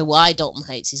we don't know why Dalton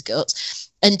hates his guts.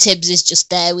 and Tibbs is just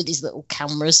there with his little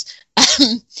cameras.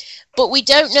 But we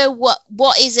don't know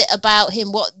what is it about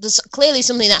him. There's clearly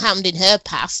something that happened in her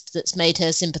past that's made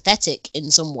her sympathetic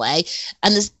in some way.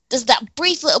 And there's that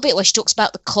brief little bit where she talks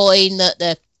about the coin that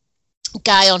the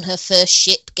guy on her first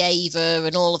ship gave her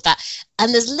and all of that.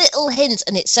 And there's little hints,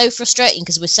 and it's so frustrating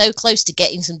because we're so close to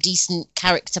getting some decent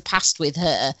character past with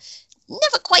her.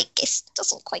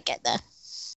 Doesn't quite get there.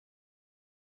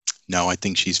 No, I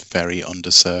think she's very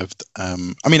underserved. I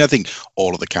mean, I think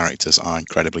all of the characters are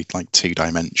incredibly like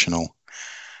two-dimensional.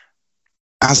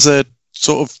 As a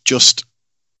sort of just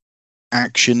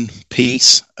action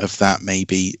piece of that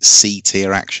maybe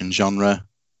C-tier action genre,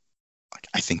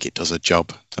 I think it does a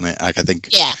job, doesn't it? I think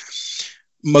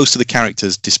most of the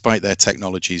characters, despite their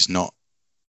technologies not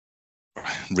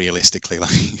realistically like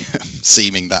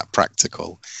seeming that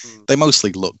practical, they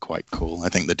mostly look quite cool. I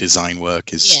think the design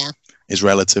work is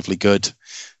relatively good.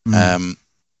 There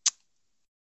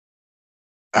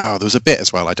was a bit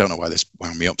as well, I don't know why this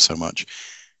wound me up so much.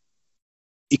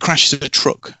 He crashes a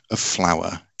truck of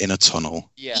flour in a tunnel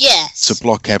to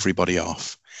block everybody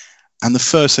off. And the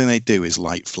first thing they do is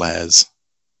light flares.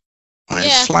 Right?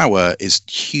 Yeah. Flour is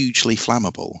hugely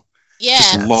flammable. Yeah.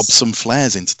 Just lob some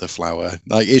flares into the flour.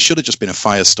 Like, it should have just been a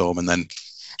firestorm and then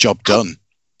job done.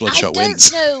 Bloodshot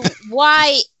wins. I don't know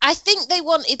why. I think they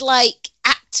wanted like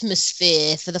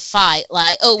atmosphere for the fight.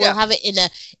 Like, we'll have it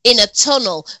in a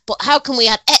tunnel, but how can we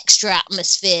add extra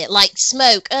atmosphere like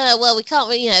smoke? Well, we can't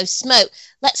really, smoke.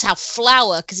 Let's have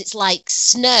flour because it's like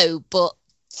snow but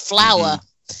flour.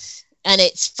 And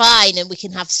it's fine, and we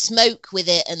can have smoke with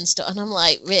it and stuff. And I'm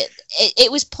like,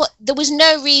 it was there was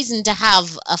no reason to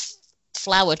have a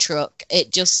flour truck.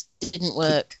 It just didn't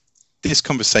work. This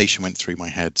conversation went through my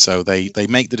head. So they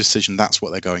make the decision that's what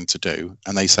they're going to do,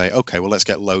 and they say, okay, well, let's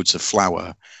get loads of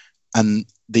flour. And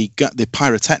the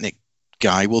pyrotechnic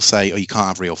guy will say, oh, you can't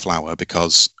have real flour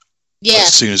because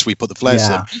as soon as we put the flares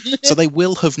up. So they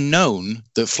will have known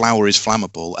that flour is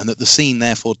flammable and that the scene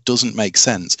therefore doesn't make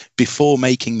sense before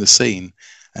making the scene,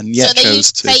 and yet so they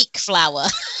used fake flour.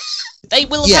 They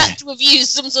will have had to have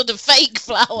used some sort of fake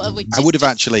flour. I would have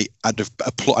actually, I'd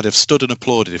have stood and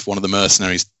applauded if one of the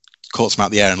mercenaries caught him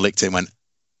out the air and licked it and went,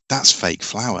 "That's fake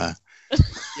flour."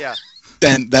 Yeah.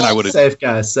 Then I would have safe,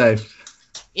 guys, safe.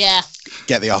 Yeah.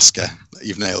 Get the Oscar.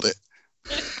 You've nailed it.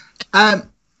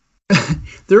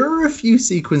 There are a few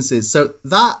sequences. So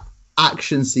that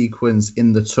action sequence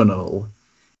in the tunnel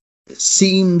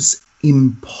seems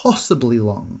impossibly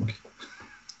long.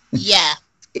 Yeah.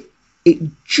 It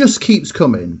just keeps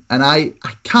coming, and I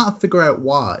can't figure out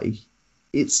why.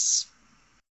 It's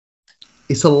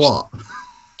a lot.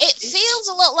 It feels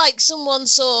a lot like someone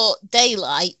saw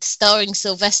Daylight starring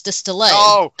Sylvester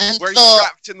Stallone. And where he's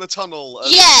trapped in the tunnel.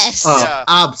 Yes.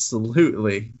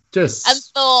 Absolutely. And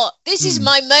thought, this is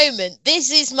my moment. This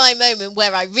is my moment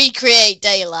where I recreate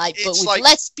Daylight, but with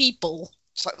less people.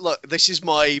 It's like, look, this is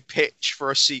my pitch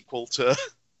for a sequel to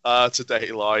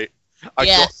Daylight. I've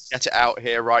got to get it out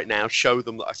here right now, show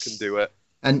them that I can do it.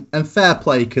 And fair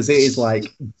play, because it is like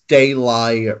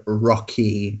Daylight,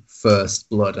 Rocky, First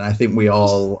Blood, and I think we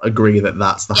all agree that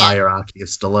that's the hierarchy of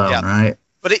Stallone, right?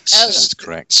 But that's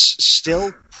correct. It's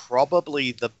still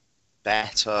probably the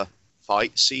better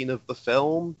fight scene of the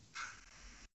film.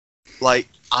 Like,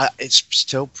 it's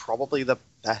still probably the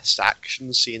best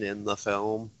action scene in the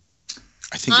film.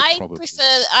 I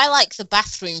like the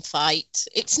bathroom fight.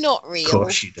 It's not real, of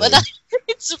course you do. But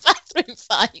it's a bathroom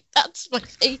fight. That's my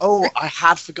favorite. Oh, I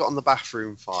had forgotten the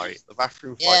bathroom fight. The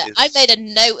bathroom fight is... I made a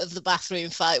note of the bathroom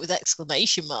fight with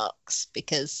exclamation marks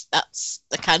because that's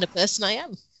the kind of person I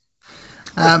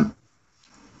am.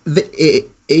 It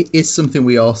is something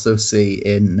we also see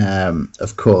in,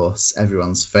 of course,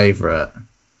 everyone's favourite,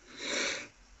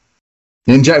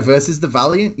 Ninjak versus the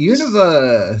Valiant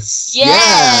Universe. Yeah,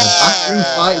 bathroom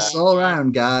fights all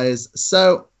around, guys.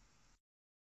 So,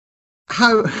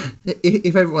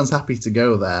 if everyone's happy to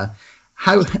go there,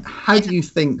 how do you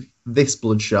think this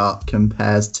Bloodshot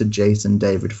compares to Jason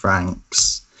David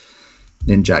Frank's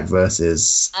Ninjak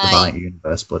versus the Valiant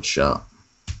Universe Bloodshot?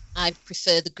 I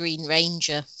prefer the Green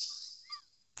Ranger.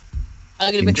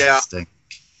 Interesting.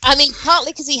 I mean,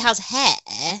 partly because he has hair.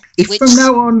 If from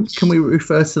now on, can we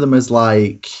refer to them as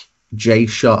like J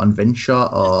Shot and Vin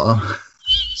Shot, or?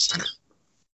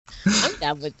 I'm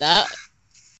down with that.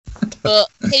 But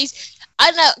I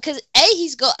don't know, because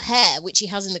he's got hair, which he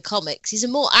has in the comics. He's a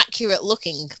more accurate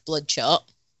looking Bloodshot.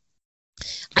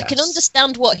 Yes. I can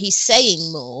understand what he's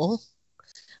saying more.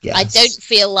 Yes. I don't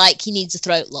feel like he needs a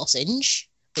throat lozenge,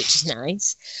 which is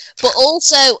nice. But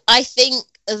also, I think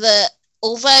that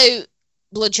although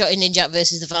Bloodshot in Ninjak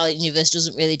versus the Valiant Universe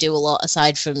doesn't really do a lot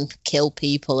aside from kill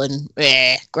people and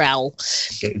growl.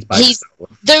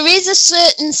 There is a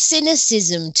certain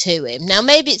cynicism to him. Now,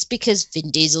 maybe it's because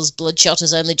Vin Diesel's Bloodshot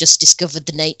has only just discovered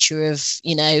the nature of,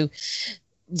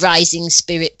 Rising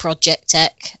Spirit Project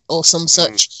Tech or some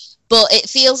such. But it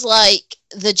feels like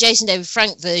the Jason David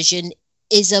Frank version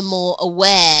is a more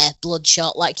aware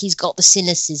Bloodshot. Like, he's got the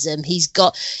cynicism. He's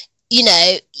got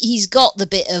the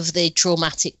bit of the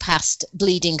traumatic past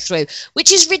bleeding through,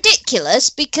 which is ridiculous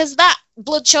because that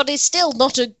Bloodshot is still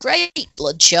not a great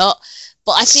Bloodshot,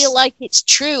 but I feel like it's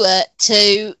truer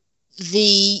to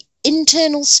the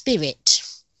internal spirit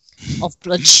of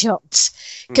Bloodshot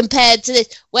compared to this.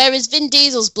 Whereas Vin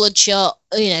Diesel's Bloodshot,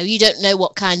 you don't know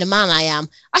what kind of man I am.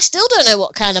 I still don't know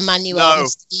what kind of man you are,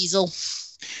 Mr. Diesel.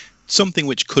 Something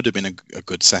which could have been a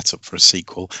good setup for a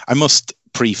sequel. I must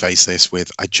preface this with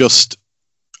I just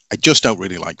don't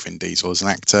really like Vin Diesel as an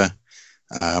actor.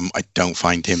 I don't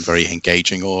find him very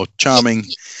engaging or charming.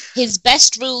 His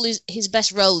best role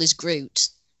is Groot.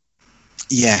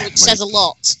 Yeah, which says a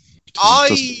lot.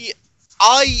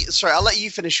 Sorry, I'll let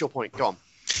you finish your point. Go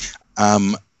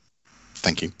on.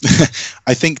 Thank you.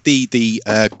 I think the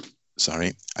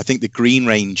Green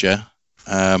Ranger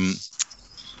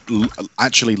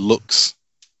actually looks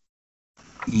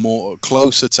more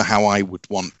closer to how I would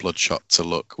want Bloodshot to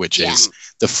look, which is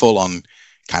the full-on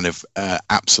kind of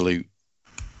absolute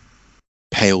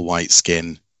pale white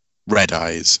skin, red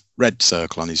eyes, red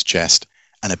circle on his chest,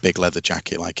 and a big leather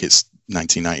jacket like it's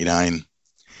 1999.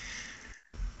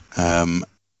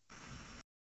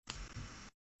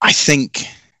 I think,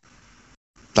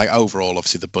 like, overall,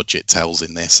 obviously the budget tells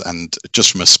in this, and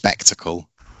just from a spectacle,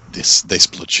 this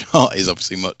Bloodshot is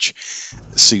obviously much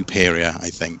superior, I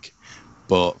think.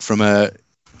 But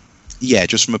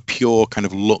just from a pure kind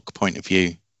of look point of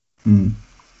view,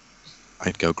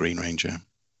 I'd go Green Ranger.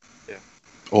 Yeah.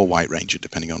 Or White Ranger,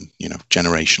 depending on,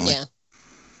 generationally.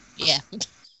 Yeah.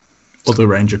 Other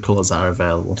Ranger colours are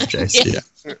available, Jason.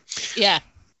 Yeah.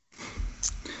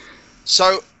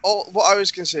 So, what I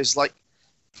was going to say is, like,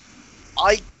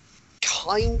 I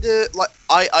kind of, like,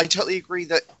 I totally agree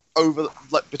that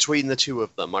between the two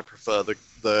of them, I prefer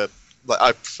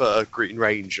I prefer Green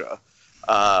Ranger.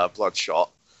 Bloodshot,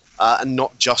 and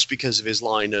not just because of his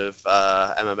line of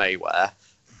MMA wear,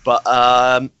 but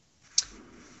I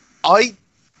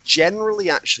generally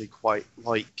actually quite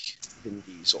like Vin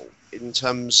Diesel in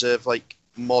terms of like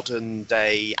modern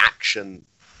day action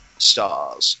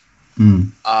stars.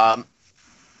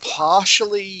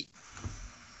 Partially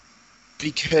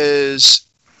because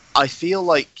I feel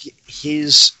like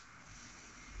his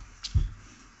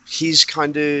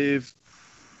kind of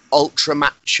ultra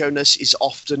macho-ness is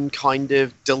often kind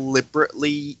of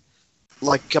deliberately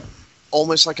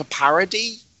almost like a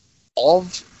parody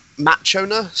of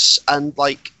macho-ness, and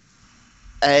like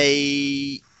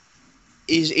is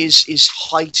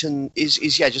heightened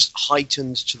just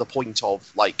heightened to the point of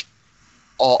like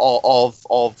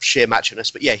of sheer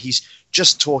macho-ness. But yeah, he's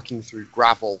just talking through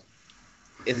gravel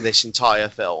in this entire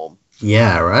film.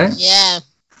 Yeah, right? Yeah.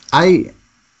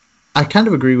 I kind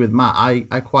of agree with Matt.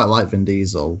 I quite like Vin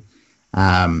Diesel.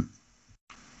 I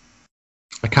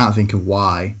can't think of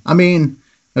why. I mean,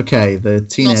 okay, the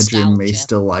teenager in me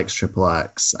still likes Triple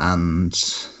X, and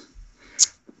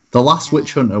The Last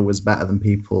Witch Hunter was better than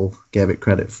people gave it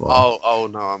credit for. Oh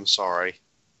no, I'm sorry.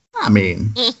 I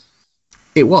mean,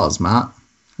 it was, Matt.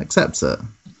 Accept it.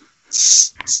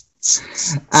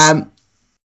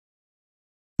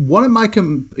 One of my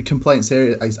complaints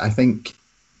here is, I think,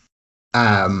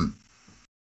 I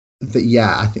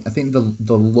think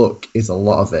the look is a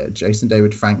lot of it. Jason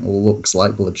David Frank looks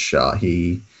like Bloodshot.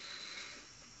 He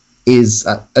is,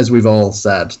 as we've all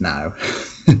said now,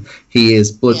 he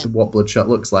is what Bloodshot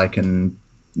looks like, and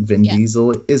Vin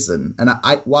Diesel isn't. And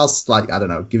whilst, like, I don't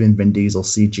know, giving Vin Diesel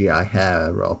CGI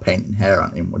hair or painting hair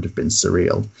on him would have been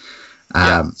surreal.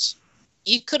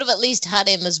 You could have at least had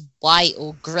him as white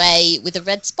or grey with a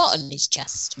red spot on his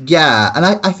chest. Yeah, and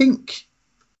I think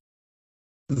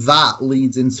that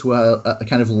leads into a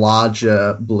kind of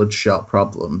larger Bloodshot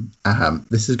problem.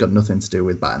 This has got nothing to do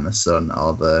with Batman the Sun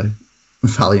or the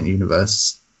Valiant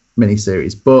Universe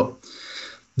miniseries, but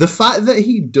the fact that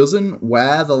he doesn't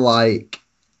wear the like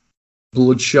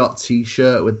Bloodshot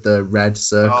t-shirt with the red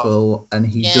circle, and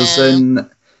he doesn't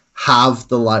have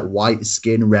the like white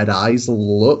skin, red eyes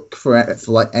look for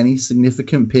like any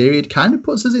significant period, kind of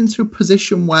puts us into a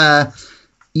position where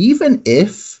even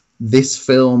if this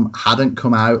film hadn't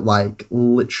come out like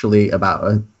literally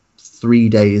about 3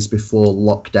 days before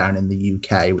lockdown in the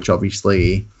UK, which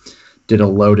obviously did a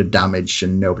load of damage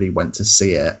and nobody went to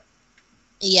see it.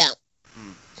 Yeah.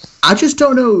 I just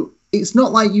don't know. It's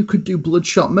not like you could do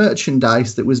Bloodshot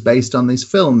merchandise that was based on this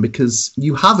film, because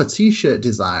you have a T-shirt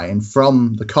design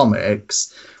from the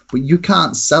comics, but you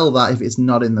can't sell that if it's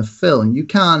not in the film. You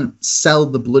can't sell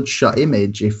the Bloodshot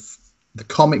image if the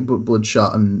comic book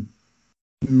Bloodshot and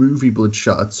movie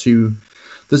Bloodshot are two.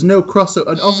 There's no crossover.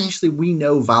 And obviously we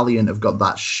know Valiant have got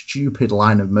that stupid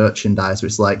line of merchandise where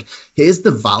it's like, here's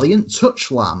the Valiant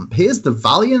touch lamp, here's the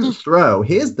Valiant throw,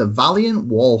 here's the Valiant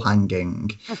wall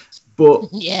hanging. But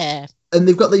yeah. And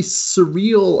they've got this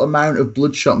surreal amount of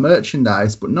Bloodshot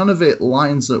merchandise, but none of it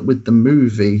lines up with the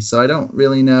movie. So I don't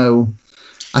really know.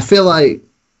 I feel like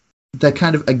they're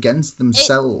kind of against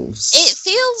themselves. It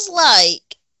feels like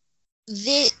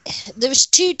there's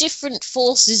two different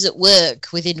forces at work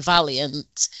within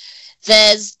Valiant.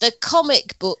 There's the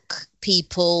comic book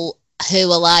people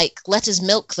who are like, let us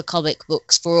milk the comic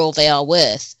books for all they are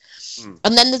worth.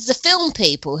 And then there's the film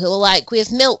people who are like, we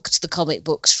have milked the comic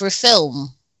books for a film,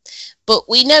 but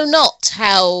we know not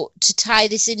how to tie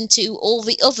this into all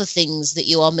the other things that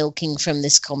you are milking from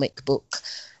this comic book.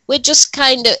 We're just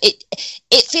kind of,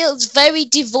 it feels very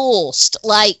divorced.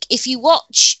 Like if you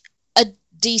watch a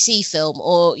DC film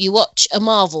or you watch a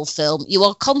Marvel film, you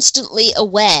are constantly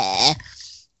aware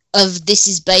of this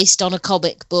is based on a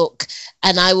comic book,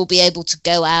 and I will be able to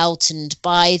go out and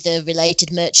buy the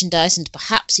related merchandise and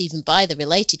perhaps even buy the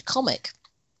related comic.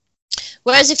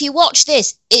 Whereas if you watch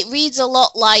this, it reads a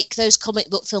lot like those comic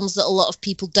book films that a lot of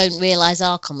people don't realise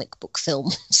are comic book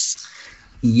films.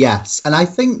 Yes, and I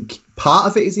think part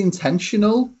of it is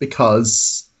intentional,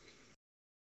 because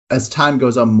as time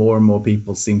goes on, more and more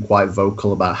people seem quite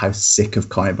vocal about how sick of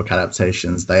comic book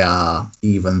adaptations they are,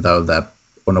 even though they're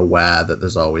unaware that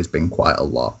there's always been quite a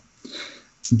lot.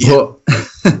 Yeah.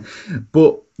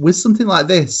 But with something like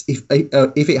this, if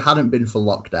it hadn't been for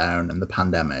lockdown and the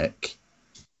pandemic,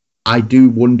 I do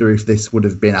wonder if this would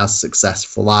have been as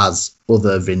successful as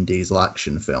other Vin Diesel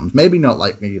action films. Maybe not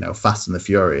like, Fast and the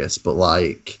Furious, but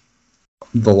like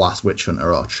The Last Witch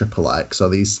Hunter or Triple X, or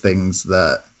these things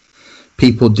that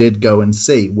people did go and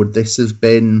see. Would this have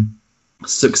been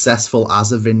successful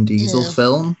as a Vin Diesel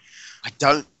film? I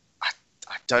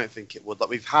don't think it would. Like,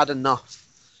 we've had enough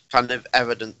kind of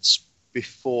evidence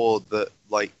before that,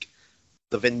 like,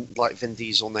 the Vin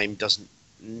Diesel name doesn't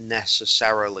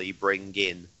necessarily bring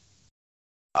in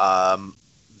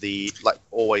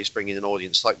always bring in an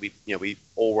audience. Like we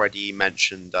already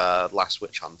mentioned Last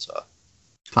Witch Hunter.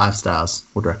 5 stars,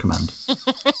 would recommend.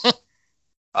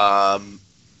 And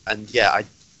yeah,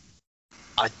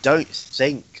 I don't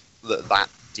think that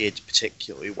did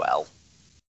particularly well.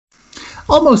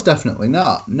 Almost definitely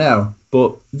not, no.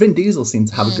 But Vin Diesel seemed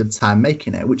to have a good time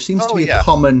making it, which seems to be a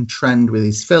common trend with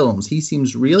his films. He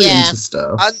seems really into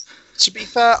stuff. And to be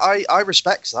fair, I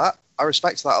respect that. I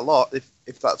respect that a lot.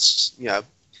 If that's,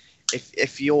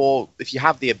 if you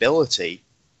have the ability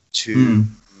to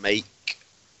make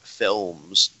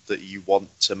films that you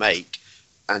want to make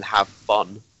and have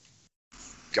fun,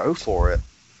 go for it.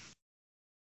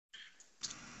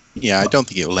 Yeah, I don't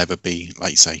think it will ever be,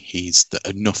 like you say, he's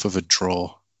enough of a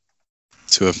draw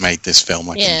to have made this film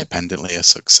independently a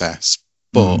success.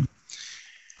 But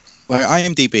like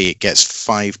IMDb, it gets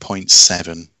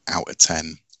 5.7 out of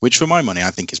 10, which for my money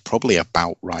I think is probably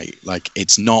about right. Like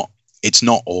it's not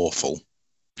awful.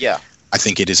 Yeah. I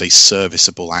think it is a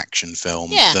serviceable action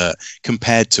film that,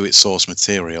 compared to its source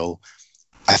material,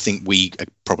 I think we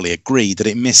probably agree that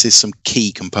it misses some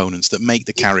key components that make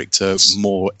the character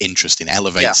more interesting,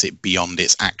 elevates it beyond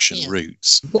its action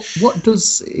roots. What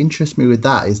does interest me with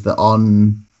that is that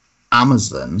on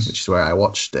Amazon, which is where I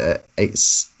watched it,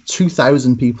 it's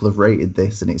 2,000 people have rated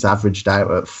this, and it's averaged out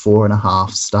at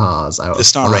 4.5 stars out of 5. The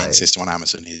star rating system on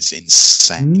Amazon is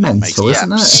insane. Mental,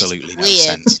 isn't it? Absolutely no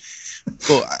sense.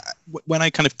 But when I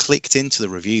kind of clicked into the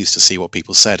reviews to see what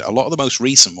people said, a lot of the most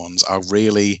recent ones are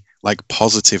really like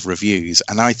positive reviews,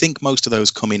 and I think most of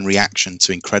those come in reaction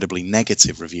to incredibly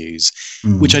negative reviews,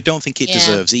 which I don't think it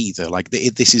deserves either. Like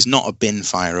this is not a bin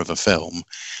fire of a film.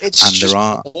 It's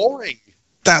boring.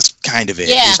 That's kind of it.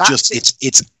 Yeah.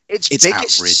 Its biggest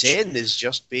average. sin is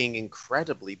just being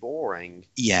incredibly boring.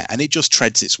 Yeah, and it just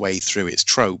treads its way through its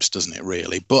tropes, doesn't it,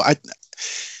 really? But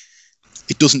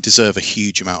it doesn't deserve a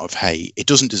huge amount of hate. It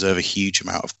doesn't deserve a huge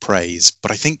amount of praise. But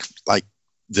I think like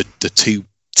the two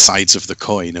sides of the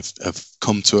coin have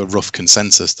come to a rough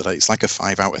consensus that it's like a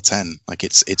 5 out of 10. Like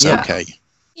it's okay.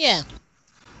 Yeah.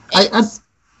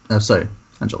 Sorry,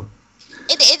 Angela.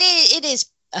 It is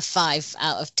a 5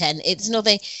 out of 10. It's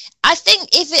nothing. I think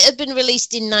if it had been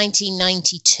released in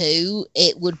 1992,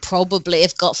 it would probably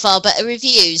have got far better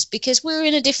reviews, because we were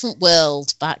in a different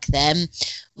world back then.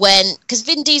 Because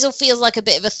Vin Diesel feels like a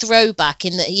bit of a throwback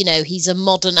in that, you know, he's a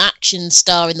modern action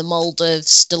star in the mold of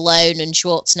Stallone and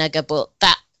Schwarzenegger, but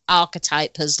that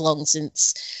archetype has long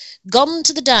since gone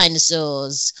to the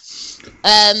dinosaurs.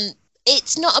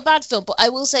 It's not a bad film, but I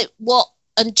will say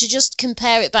and to just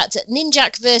compare it back to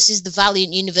Ninjak versus the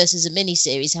Valiant Universe as a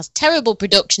miniseries, has terrible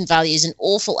production values and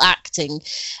awful acting,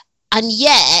 and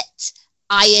yet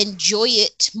I enjoy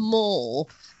it more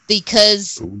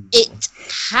because it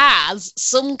has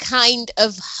some kind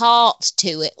of heart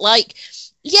to it. Like,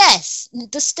 yes,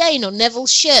 the stain on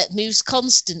Neville's shirt moves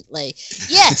constantly.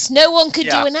 Yes, no one could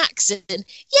do an accent.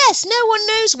 Yes, no one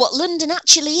knows what London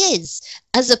actually is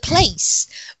as a place.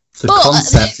 It's a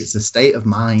concept, it's a state of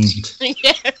mind.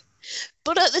 Yeah.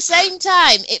 But at the same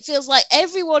time, it feels like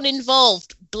everyone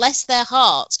involved, bless their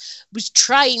hearts, was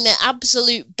trying their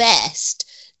absolute best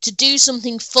to do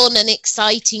something fun and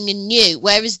exciting and new.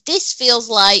 Whereas this feels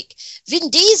like Vin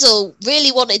Diesel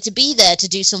really wanted to be there to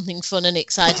do something fun and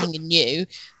exciting and new,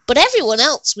 but everyone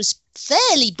else was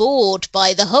fairly bored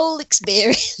by the whole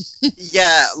experience.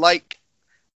 Yeah, like,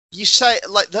 you say,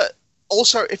 like, that.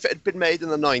 Also, if it had been made in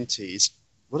the 90s,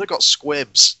 would have got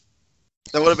squibs.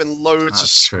 There would have been loads of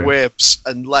squibs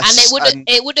and less. And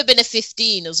it would have been a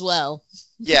 15 as well.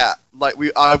 Yeah, like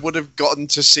I would have gotten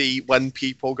to see when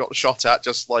people got shot at,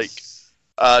 just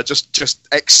just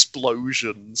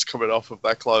explosions coming off of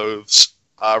their clothes,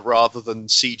 rather than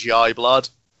CGI blood.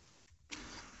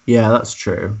 Yeah, that's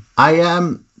true.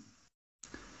 I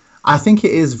think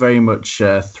it is very much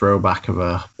a throwback of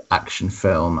a action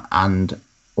film, and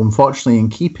unfortunately, in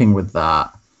keeping with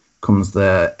that, comes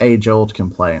the age-old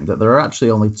complaint that there are actually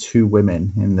only 2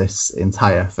 women in this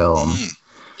entire film.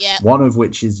 Yeah. One of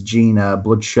which is Gina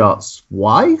Bloodshot's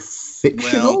wife?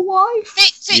 Fictional wife?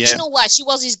 Fictional wife. She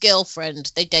was his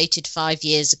girlfriend. They dated 5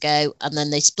 years ago, and then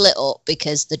they split up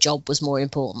because the job was more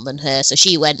important than her. So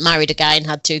she went, married a guy, and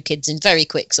had 2 kids in very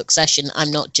quick succession. I'm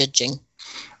not judging.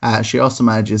 She also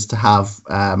manages to have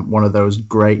one of those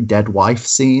great dead wife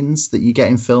scenes that you get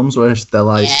in films where they're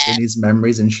like in his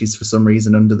memories and she's for some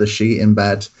reason under the sheet in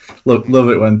bed. Love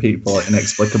it when people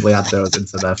inexplicably add those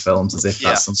into their films as if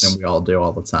that's something we all do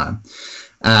all the time.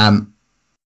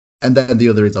 And then the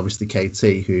other is obviously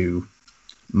KT, who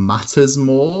matters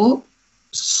more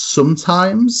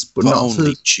sometimes, but not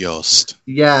only just.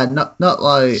 Yeah, not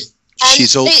like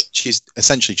she's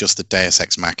essentially just the Deus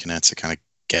Ex Machina to kind of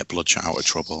get Bloodshot out of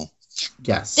trouble.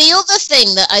 Yes. The other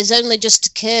thing that has only just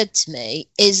occurred to me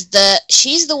is that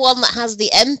she's the one that has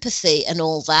the empathy and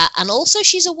all that, and also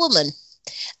she's a woman.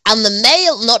 And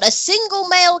not a single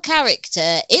male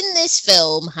character in this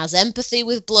film has empathy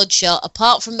with Bloodshot,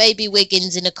 apart from maybe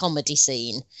Wiggins in a comedy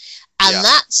scene. And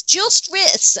that's just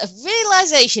a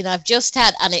realisation I've just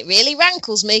had, and it really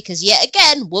rankles me, because yet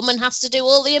again, woman has to do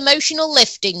all the emotional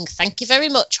lifting. Thank you very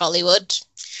much, Hollywood.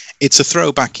 It's a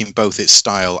throwback in both its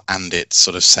style and its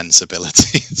sort of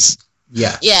sensibilities.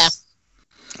 Yeah.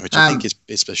 Which I think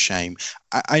is a shame.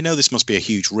 I know this must be a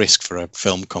huge risk for a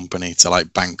film company to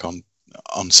like bank on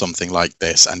something like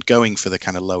this, and going for the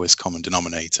kind of lowest common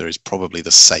denominator is probably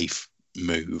the safe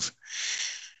move.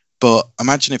 But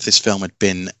imagine if this film had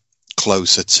been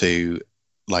closer to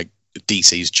like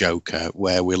DC's Joker,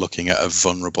 where we're looking at a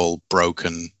vulnerable,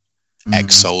 broken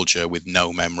ex-soldier with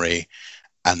no memory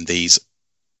and these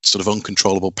sort of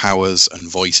uncontrollable powers and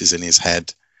voices in his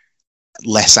head,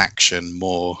 less action,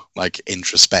 more like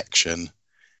introspection.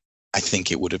 I think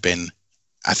you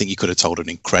could have told an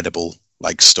incredible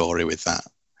like story with that.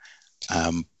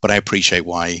 But I appreciate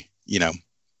why, you're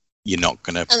not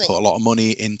going to put a lot of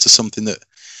money into something that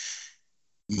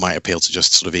might appeal to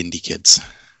just sort of indie kids.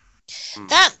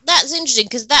 That's interesting,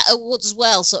 because that as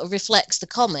well sort of reflects the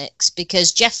comics,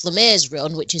 because Jeff Lemire's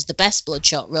run, which is the best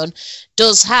Bloodshot run,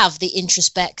 does have the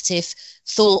introspective,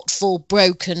 thoughtful,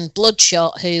 broken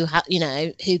Bloodshot who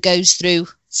goes through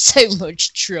so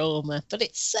much trauma, but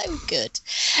it's so good.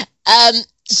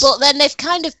 But then they've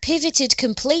kind of pivoted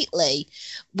completely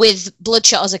with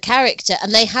Bloodshot as a character,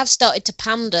 and they have started to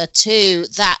pander to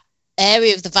that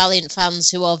area of the Valiant fans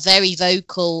who are very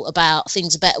vocal about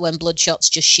things are better when Bloodshot's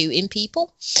just shooting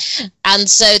people. And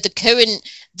so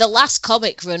the last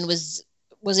comic run was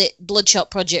it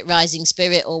Bloodshot Project Rising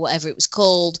Spirit or whatever it was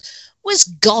called, was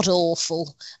god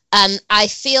awful. And I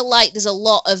feel like there's a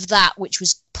lot of that which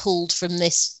was pulled from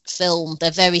this film. They're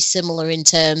very similar in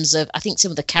terms of, I think,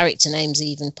 some of the character names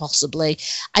even, possibly.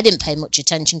 I didn't pay much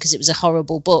attention because it was a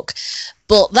horrible book.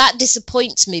 But that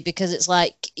disappoints me because it's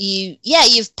like,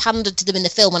 you've pandered to them in the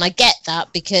film, and I get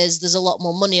that because there's a lot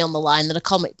more money on the line than a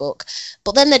comic book.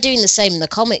 But then they're doing the same in the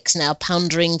comics now,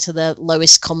 pandering to the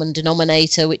lowest common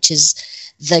denominator, which is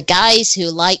the guys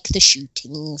who like the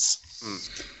shootings.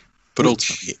 But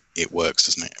ultimately, it works,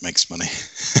 doesn't it? It makes money.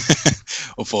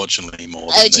 Unfortunately, more.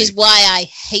 Which is why I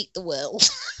hate the world.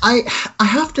 I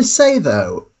have to say,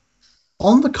 though,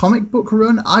 on the comic book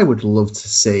run, I would love to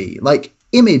see, like,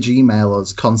 Image email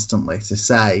us constantly to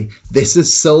say, this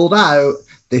is sold out,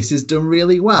 this is done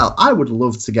really well. I would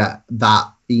love to get that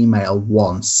email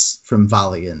once from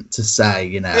Valiant to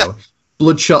say,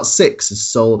 Bloodshot 6 is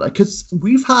sold. Because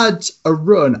we've had a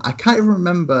run, I can't even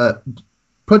remember,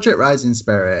 Project Rising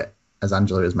Spirit, as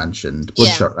Angela has mentioned,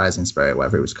 Bloodshot Rising Spirit,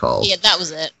 whatever it was called. Yeah, that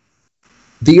was it.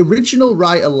 The original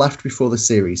writer left before the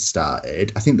series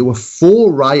started. I think there were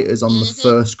 4 writers on the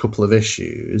first couple of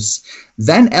issues.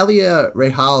 Then Elia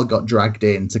Rahal got dragged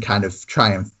in to kind of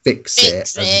try and fix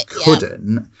it and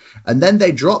couldn't. Yeah. And then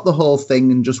they dropped the whole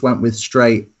thing and just went with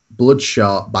straight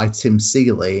Bloodshot by Tim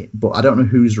Seeley. But I don't know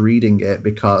who's reading it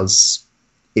because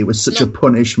it was such a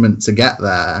punishment to get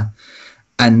there.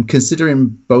 And considering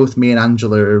both me and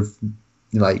Angela have,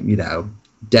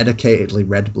 dedicatedly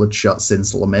read Bloodshot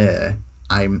since Lemire,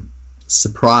 I'm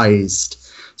surprised.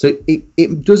 So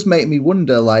it does make me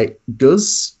wonder,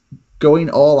 does going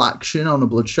all action on a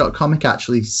Bloodshot comic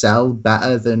actually sell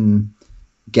better than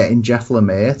getting Jeff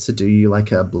Lemire to do you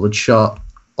a Bloodshot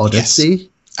Odyssey? Yes,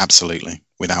 absolutely,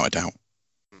 without a doubt.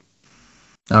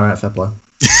 All right, fair play.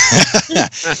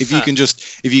 if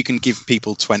you can give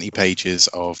people 20 pages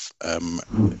of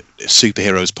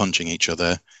superheroes punching each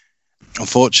other,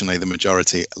 unfortunately the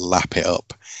majority lap it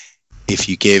up. If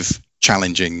you give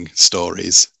challenging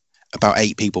stories, about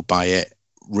 8 people buy it,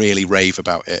 really rave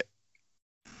about it.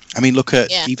 I mean, look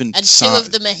at even and 2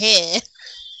 of them are here.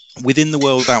 Within the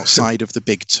world outside of the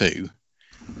big 2,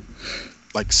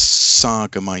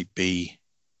 Saga might be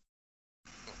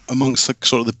amongst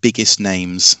sort of the biggest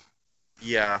names.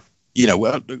 Yeah.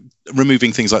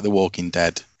 Removing things like The Walking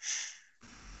Dead,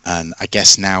 and I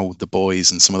guess now The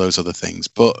Boys and some of those other things.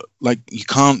 But you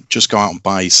can't just go out and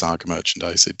buy Saga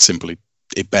merchandise.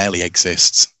 It barely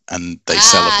exists, and they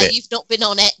sell a bit. You've not been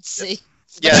on Etsy.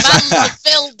 Yeah. The man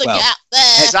filled the gap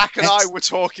there. Zach and I were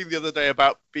talking the other day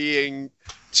about being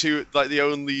the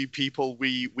only people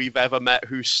we've ever met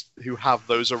who have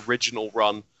those original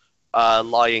run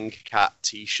Lying Cat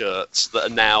T-shirts that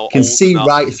are now. You can see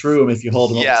right through them if you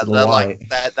hold them up to the light.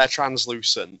 They're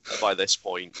translucent by this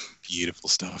point. Beautiful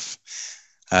stuff.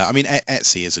 I mean,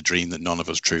 Etsy is a dream that none of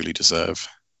us truly deserve.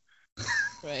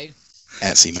 Right.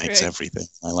 Etsy makes everything.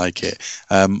 I like it.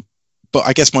 But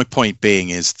I guess my point being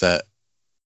is that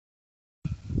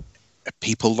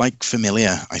people like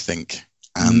familiar, I think.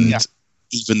 And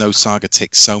even though Saga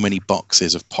ticks so many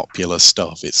boxes of popular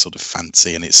stuff, it's sort of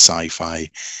fancy and it's sci-fi.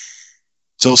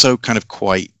 It's also kind of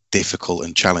quite difficult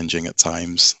and challenging at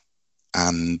times.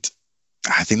 And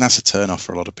I think that's a turn-off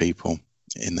for a lot of people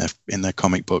in their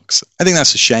comic books. I think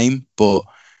that's a shame, but,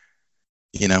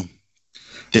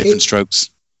 different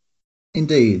strokes.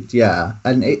 Indeed, yeah.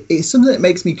 And it's something that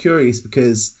makes me curious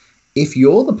because if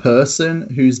you're the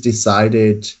person who's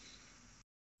decided,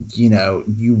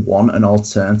 you want an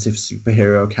alternative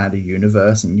superhero kind of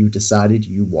universe and you've decided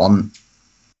you want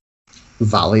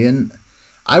Valiant,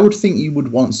 I would think you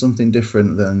would want something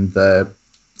different than the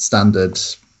standard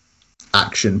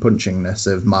action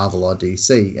punchingness of Marvel or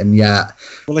DC. And yet...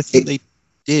 Well, I think they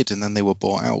did, and then they were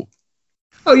bought out.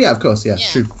 Oh yeah, of course, yeah.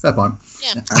 True, fair point.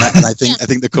 Yeah. And I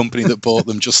think the company that bought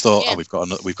them just thought, we've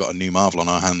got a new Marvel on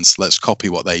our hands. Let's copy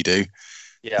what they do,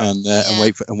 and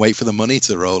wait for the money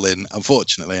to roll in.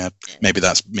 Unfortunately, maybe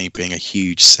that's me being a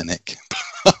huge cynic.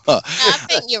 I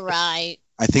think you're right.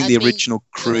 I think the original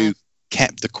crew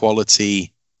kept the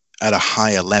quality at a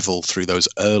higher level through those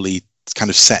early kind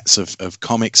of sets of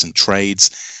comics and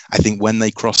trades. I think when they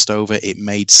crossed over, it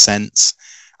made sense.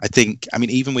 I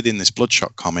mean, even within this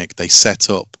Bloodshot comic, they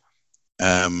set up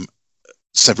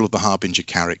several of the Harbinger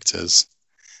characters.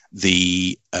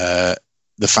 The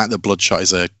fact that Bloodshot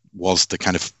was the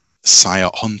kind of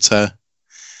Psyot hunter.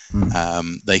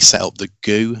 They set up the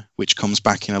goo, which comes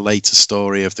back in a later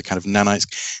story of the kind of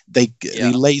nanites. They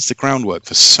lays the groundwork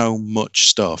for so much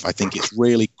stuff. I think it's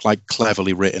really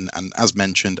cleverly written, and as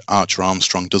mentioned, Archer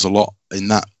Armstrong does a lot in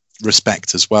that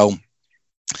respect as well.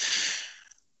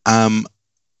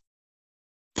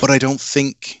 But I don't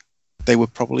think they were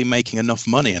probably making enough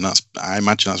money, and I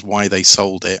imagine that's why they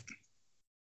sold it.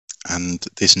 And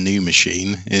this new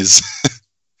machine is.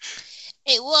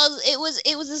 It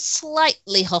was a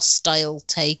slightly hostile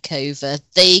takeover.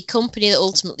 The company that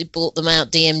ultimately bought them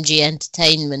out, DMG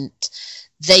Entertainment,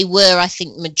 they were, I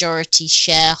think, majority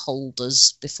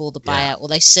shareholders before the buyout. Well,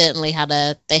 they certainly had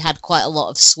quite a lot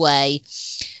of sway.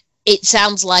 It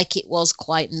sounds like it was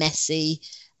quite messy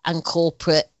and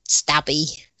corporate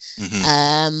stabby.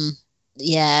 Mm-hmm.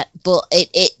 But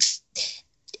it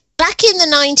back in the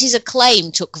 90s,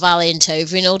 Acclaim took Valiant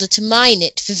over in order to mine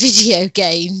it for video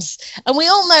games, and we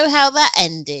all know how that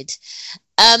ended.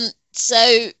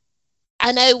 So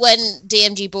I know when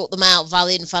DMG brought them out,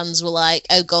 Valiant fans were like,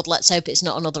 oh God, let's hope it's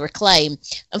not another Acclaim.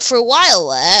 And for a while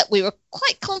there, we were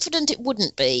quite confident it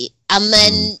wouldn't be. And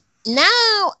then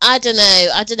now, I don't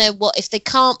know what, if they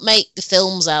can't make the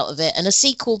films out of it, and a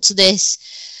sequel to this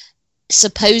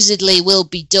supposedly will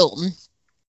be done.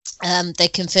 They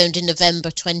confirmed in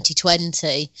November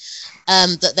 2020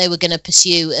 that they were going to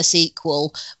pursue a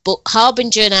sequel. But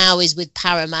Harbinger now is with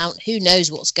Paramount. Who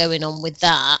knows what's going on with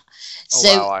that?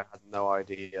 Wow, I had no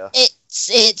idea.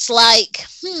 It's like,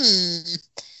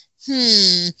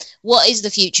 what is the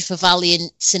future for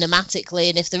Valiant cinematically?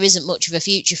 And if there isn't much of a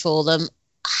future for them,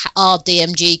 are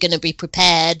DMG going to be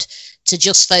prepared to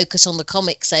just focus on the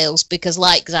comic sales? Because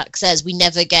like Zach says, we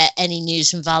never get any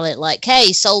news from Valiant like,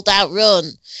 hey, sold out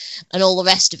run and all the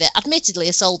rest of it. Admittedly,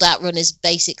 a sold out run is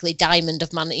basically Diamond have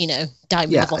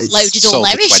offloaded all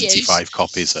their issues. 25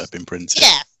 copies have been printed.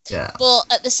 Yeah. But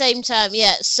at the same time,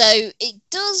 so it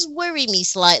does worry me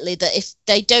slightly that if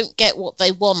they don't get what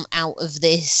they want out of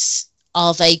this,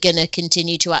 are they going to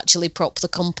continue to actually prop the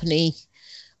company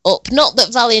up? Not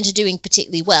that Valiant are doing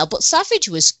particularly well, but Savage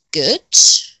was good.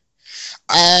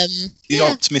 The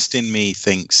optimist in me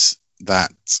thinks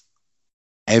that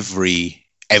every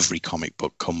comic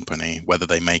book company, whether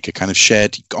they make a kind of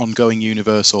shared ongoing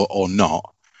universe or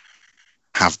not,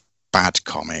 have bad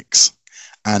comics.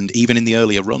 And even in the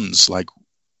earlier runs, like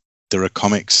there are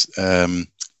comics,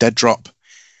 Dead Drop.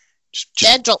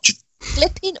 Dead Drop,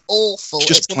 flipping awful.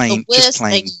 Just plain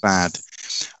bad.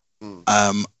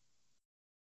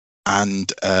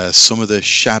 And some of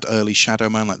the early Shadow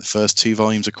Man, like the first 2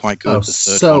 volumes, are quite good. The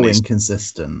third one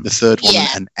inconsistent. The third one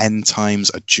and End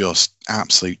Times are just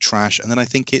absolute trash. And then I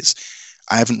think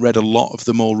I haven't read a lot of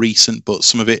the more recent, but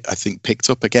some of it I think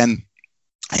picked up again.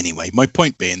 Anyway, my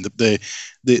point being that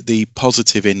the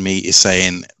positive in me is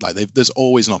saying, like, there's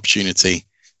always an opportunity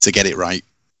to get it right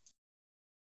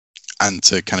and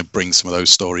to kind of bring some of those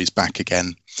stories back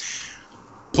again.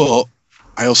 But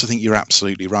I also think you're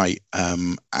absolutely right.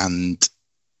 And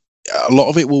a lot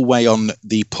of it will weigh on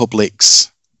the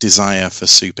public's desire for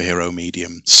superhero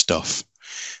medium stuff.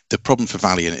 The problem for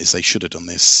Valiant is they should have done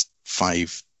this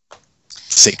 5,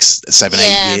 6, 7,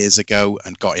 8 years ago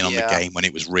and got in on the game when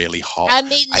it was really hot. I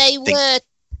mean, they were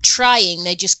trying,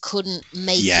 they just couldn't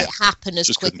make it happen as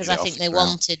quick as I think they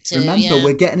wanted to. Remember,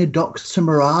 we're getting a Dr.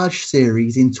 Mirage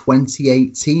series in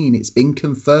 2018. It's been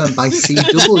confirmed by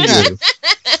CW.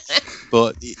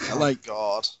 But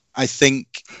God, I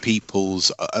think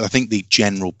the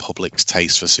general public's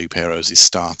taste for superheroes is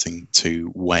starting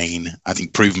to wane. I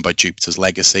think proven by Jupiter's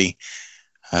Legacy,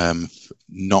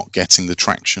 not getting the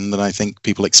traction that I think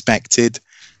people expected.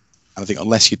 And I think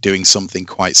unless you're doing something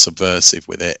quite subversive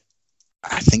with it,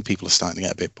 I think people are starting to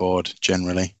get a bit bored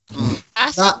generally.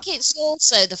 I think it's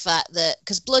also the fact that,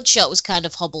 because Bloodshot was kind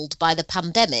of hobbled by the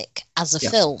pandemic as a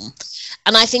film,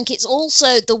 and I think it's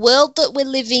also the world that we're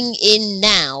living in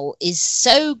now is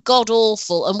so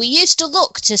god-awful, and we used to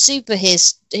look to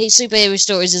superhero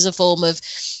stories as a form of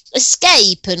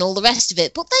escape and all the rest of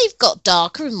it, but they've got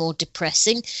darker and more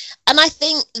depressing, and I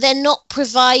think they're not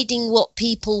providing what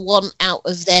people want out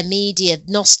of their media.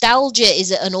 Nostalgia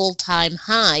is at an all-time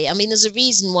high. I mean, there's a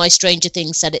reason why Stranger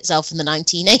Things set itself in the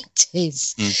 1980s.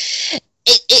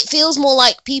 It feels more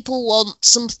like people want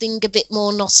something a bit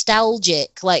more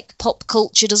nostalgic, like pop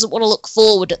culture doesn't want to look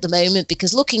forward at the moment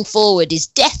because looking forward is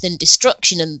death and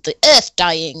destruction and the earth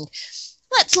dying.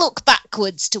 Let's look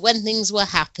backwards to when things were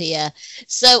happier.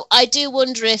 So I do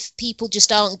wonder if people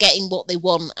just aren't getting what they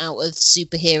want out of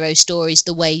superhero stories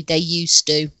the way they used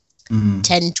to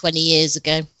 10, 20 years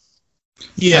ago.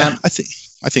 Yeah, I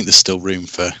think there's still room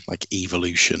for like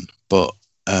evolution, but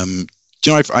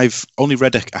I've only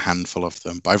read a handful of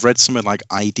them, but I've read some of like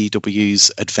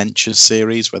IDW's Adventures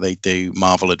series where they do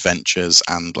Marvel Adventures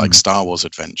and like Star Wars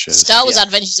Adventures. Star Wars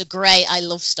Adventures are great. I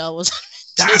love Star Wars.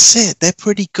 That's it. They're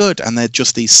pretty good, and they're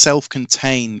just these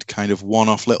self-contained kind of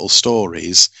one-off little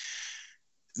stories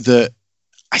that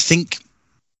I think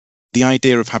the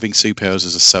idea of having superheroes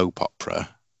as a soap opera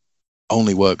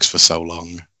only works for so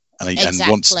long. And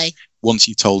Exactly. once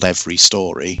you've told every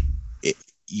story,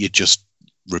 you're just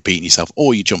repeating yourself,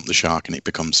 or you jump the shark and it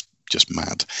becomes just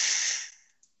mad.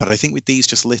 But I think with these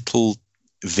just little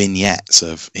vignettes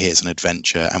of here's an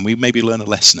adventure, and we maybe learn a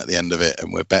lesson at the end of it,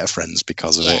 and we're better friends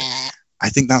because of it. I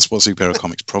think that's what superhero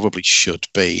comics probably should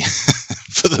be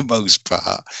for the most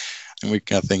part. And I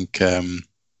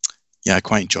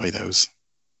quite enjoy those.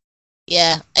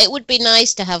 Yeah, it would be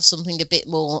nice to have something a bit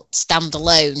more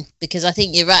standalone, because I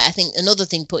think you're right. I think another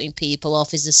thing putting people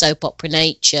off is the soap opera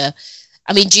nature.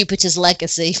 I mean, Jupiter's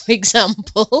Legacy, for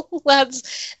example,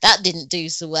 that didn't do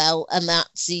so well, and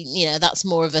that's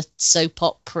more of a soap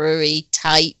opera-y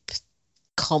type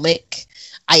comic.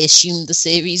 I assumed the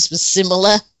series was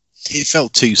similar. It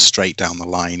felt too straight down the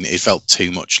line. It felt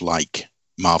too much like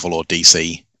Marvel or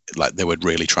DC, like they were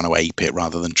really trying to ape it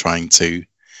rather than trying to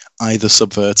either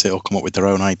subvert it or come up with their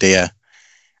own idea.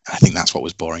 I think that's what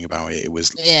was boring about it. It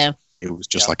was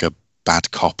just like a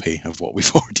bad copy of what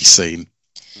we've already seen.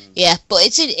 Yeah, but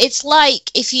it's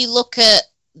like if you look at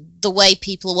the way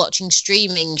people are watching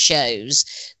streaming shows,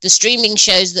 the streaming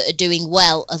shows that are doing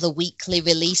well are the weekly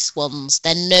release ones.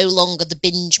 They're no longer the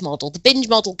binge model. The binge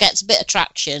model gets a bit of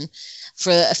traction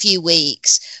for a few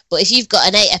weeks, but if you've got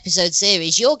an 8-episode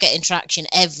series, you're getting traction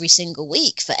every single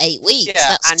week for 8 weeks. Yeah,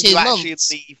 that's and 2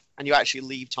 months. You actually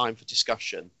leave time for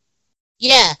discussion.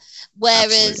 Yeah,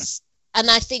 whereas... Absolutely. And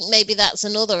I think maybe that's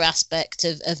another aspect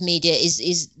of media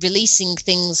is releasing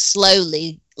things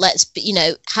slowly.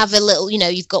 Have a little,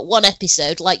 you've got one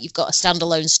episode, like you've got a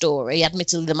standalone story.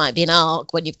 Admittedly, there might be an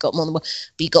arc when you've got more than one,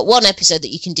 but you've got one episode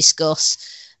that you can discuss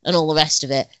and all the rest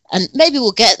of it. And maybe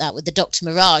we'll get that with the Dr.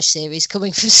 Mirage series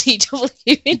coming from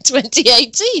CW in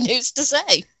 2018. Who's to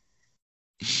say?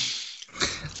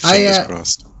 Fingers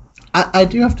crossed. I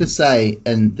do have to say,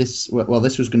 and this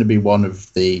was going to be one of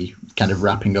the kind of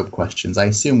wrapping up questions. I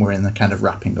assume we're in the kind of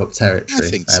wrapping up territory. I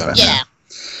think so. Yeah.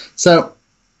 So,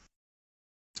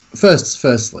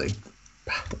 firstly,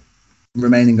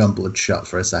 remaining on Bloodshot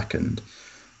for a second,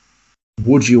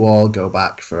 would you all go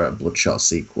back for a Bloodshot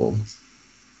sequel?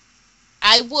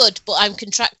 I would, but I'm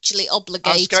contractually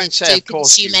obligated to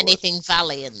consume anything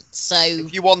Valiant. So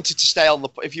if you wanted to stay on the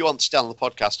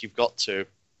podcast, you've got to.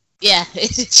 Yeah,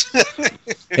 it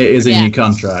is in your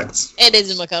contract. It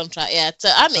is in my contract. Yeah, so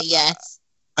I mean, yes.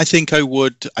 I think I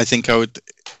would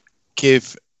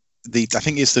give I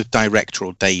think it's the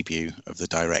directorial debut of the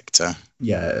director.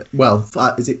 Yeah. Well,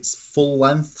 is it full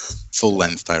length? Full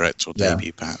length directorial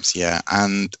debut, perhaps. Yeah,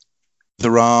 and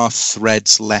there are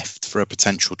threads left for a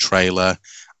potential trailer.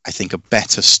 I think a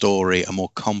better story, a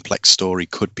more complex story,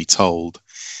 could be told.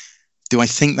 Do I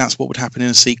think that's what would happen in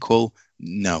a sequel?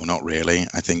 No, not really.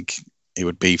 I think it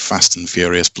would be Fast and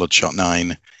Furious Bloodshot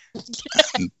 9.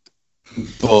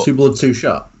 But, 2 Blood, 2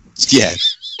 Shot. Yeah,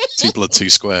 2 Blood,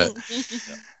 2 Squirt.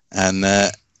 And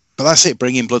but that's it.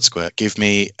 Bring in Bloodsquirt. Give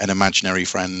me an imaginary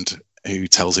friend who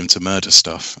tells him to murder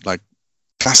stuff. Like,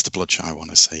 that's the Bloodshot I want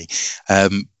to see.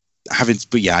 I'd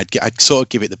sort of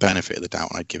give it the benefit of the doubt,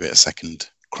 and I'd give it a second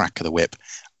crack of the whip.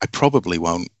 I probably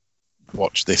won't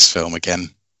watch this film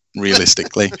again,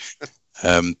 realistically.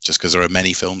 Just because there are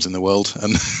many films in the world,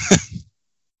 and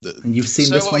you've seen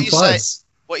this one twice.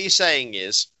 What you're saying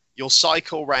is you'll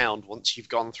cycle round once you've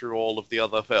gone through all of the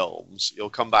other films. You'll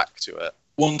come back to it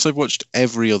once I've watched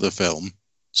every other film.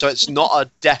 So it's not a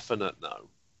definite no.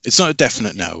 It's not a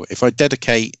definite no. If I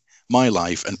dedicate my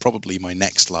life and probably my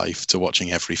next life to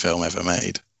watching every film ever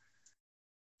made,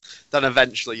 then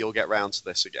eventually you'll get round to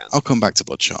this again. I'll come back to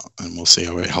Bloodshot, and we'll see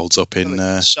how it holds up in.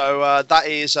 So that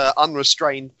is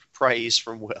unrestrained praise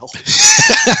from Will.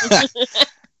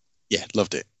 Yeah,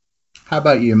 loved it. How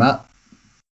about you, Matt?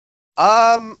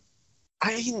 I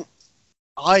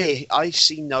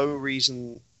see no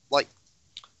reason. Like,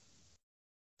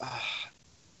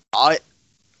 I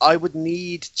would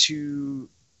need to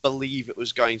believe it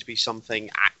was going to be something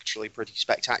actually pretty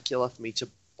spectacular for me to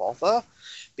bother,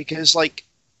 because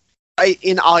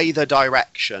in either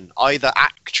direction, either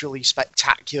actually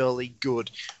spectacularly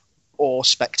good or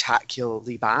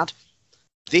spectacularly bad,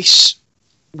 this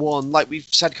one, like we've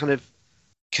said, kind of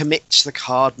commits the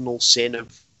cardinal sin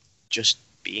of just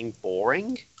being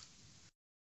boring.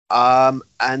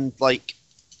 And like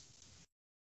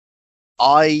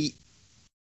I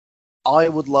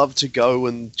would love to go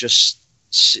and just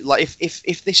see, like,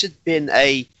 if this had been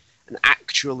an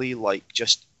actually like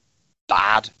just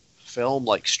bad film,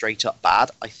 like straight up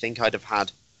bad, I think I'd have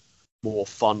had more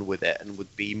fun with it and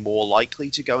would be more likely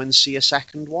to go and see a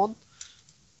second one.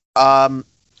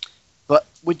 But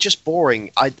with just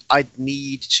boring, I'd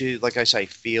need to, like I say,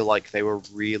 feel like they were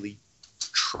really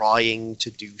trying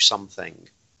to do something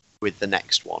with the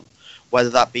next one, whether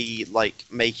that be like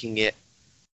making it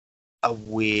a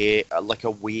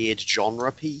weird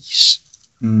genre piece,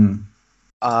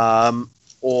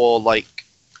 or like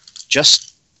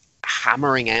just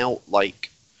hammering out like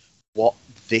what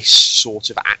this sort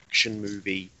of action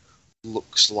movie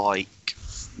looks like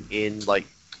in like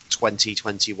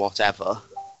 2020 whatever.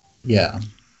 Yeah.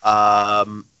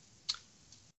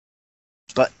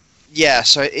 But yeah,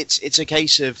 so it's a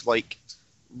case of like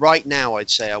right now I'd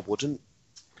say I wouldn't,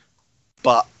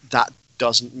 but that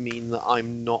doesn't mean that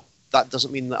I'm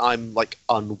like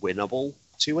unwinnable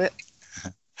to it.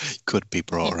 Could be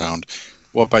brought around.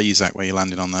 What about you, Zach? Where you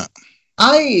landing on that?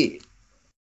 I'd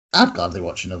gladly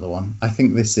watch another one. I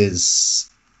think this is,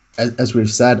 as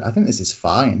we've said, I think this is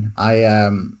fine. I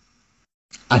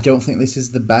don't think this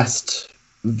is the best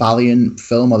Valiant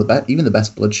film or even the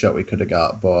best Bloodshot we could have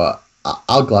got, but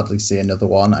I'll gladly see another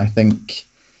one. I think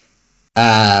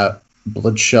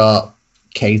Bloodshot,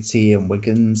 Katie, and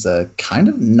Wiggins are kind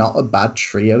of not a bad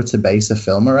trio to base a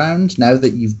film around now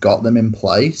that you've got them in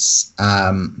place.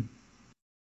 I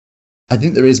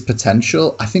think there is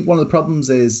potential. I think one of the problems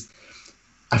is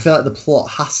I feel like the plot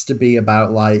has to be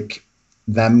about like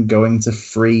them going to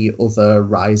free other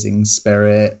Rising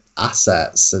Spirit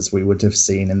assets, as we would have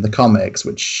seen in the comics,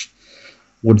 which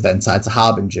would then tie to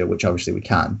Harbinger, which obviously we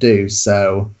can't do.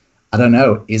 So I don't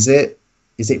know. Is it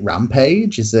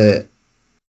Rampage? Is it,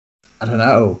 I don't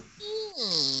know,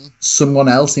 someone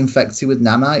else infected with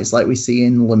nanites like we see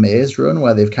in Lemire's run,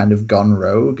 where they've kind of gone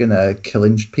rogue and are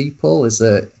killing people? Is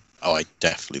it? Oh, I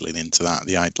definitely lean into that.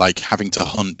 Like having to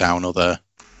hunt down other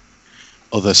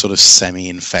sort of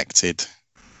semi-infected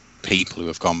people who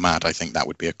have gone mad. I think that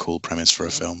would be a cool premise for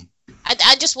a film.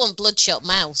 I just want Bloodshot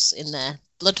Mouse in there.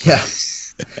 Blood Yeah.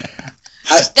 Mouse.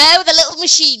 Just there with a little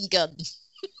machine gun.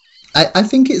 I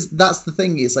think that's the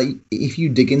thing. It's like if you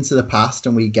dig into the past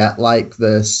and we get like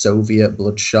the Soviet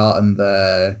Bloodshot and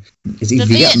the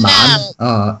Vietnam?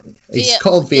 Oh, it's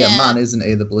called Vietnam, isn't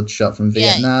it? The Bloodshot from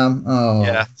Vietnam. Oh,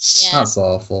 yeah. That's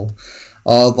awful.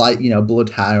 Or like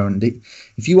Bloodhound.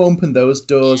 If you open those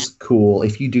doors, cool.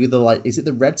 If you do is it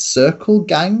the Red Circle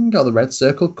gang or the Red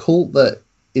Circle cult that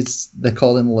they're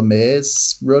calling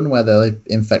Lemire's run, where they're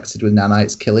infected with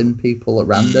nanites, killing people at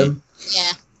random?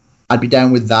 Yeah. I'd be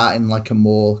down with that in like a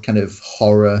more kind of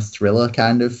horror thriller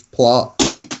kind of plot.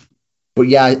 But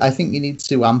yeah, I think you need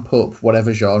to amp up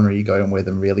whatever genre you're going with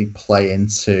and really play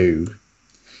into,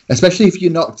 especially if you're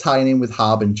not tying in with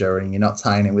Harbinger and you're not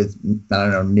tying in with, I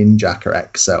don't know, Ninjak or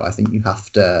Exo. I think you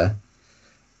have to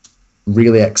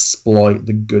really exploit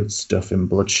the good stuff in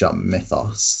Bloodshot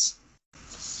mythos.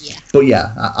 Yeah. But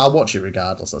yeah, I'll watch it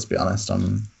regardless, let's be honest.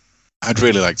 I'd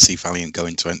really like to see Valiant go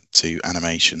into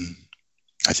animation.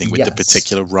 I think with the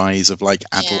particular rise of like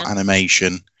adult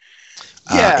animation,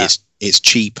 it's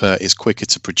cheaper, it's quicker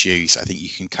to produce. I think you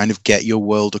can kind of get your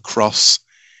world across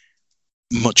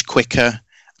much quicker.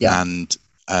 Yeah. And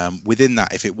within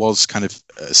that, if it was kind of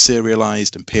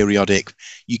serialized and periodic,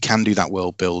 you can do that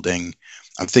world building.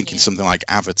 I'm thinking something like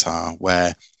Avatar,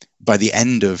 where by the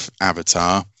end of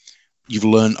Avatar, you've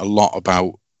learned a lot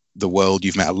about the world.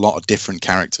 You've met a lot of different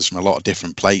characters from a lot of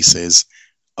different places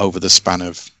over the span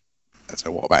of, I don't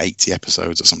know, what, about 80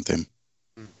 episodes or something?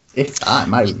 If that, it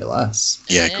might even be less.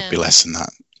 Yeah, it could be less than that.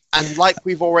 And like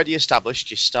we've already established,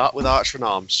 you start with Archer and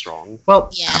Armstrong. Well,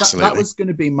 that was going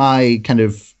to be my kind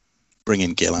of... Bring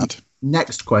in Gilad.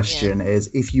 Next question is,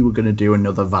 if you were going to do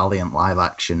another Valiant live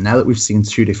action, now that we've seen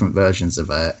two different versions of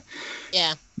it,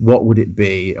 what would it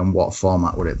be and what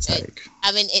format would it take?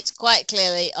 I mean, it's quite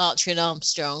clearly Archer and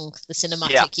Armstrong, the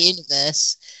cinematic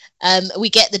universe. We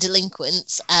get the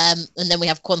Delinquents, and then we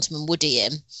have Quantum and Woody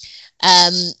in.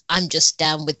 I'm just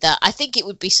down with that. I think it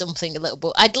would be something a little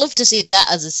bit... I'd love to see that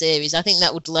as a series. I think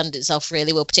that would lend itself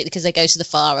really well, particularly because they go to the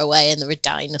far away and there are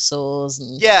dinosaurs.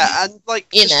 And, and like,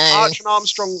 Archer and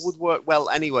Armstrong would work well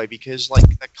anyway, because like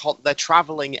they're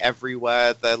traveling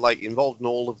everywhere. They're like involved in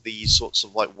all of these sorts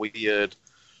of like weird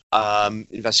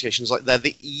investigations. Like they're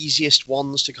the easiest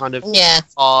ones to kind of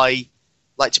to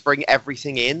bring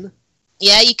everything in.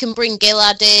 Yeah, you can bring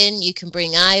Gilad in, you can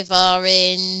bring Ivar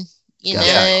in, you know.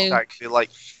 Yeah, exactly.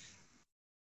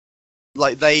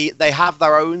 Like they have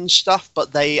their own stuff,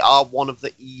 but they are one of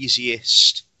the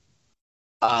easiest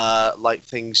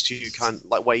things to kind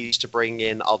of, ways to bring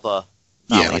in other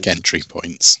like entry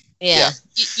points. Yeah.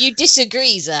 You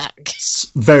disagree, Zach?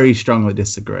 Very strongly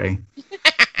disagree.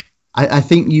 I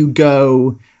think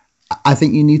I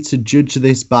think you need to judge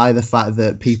this by the fact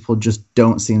that people just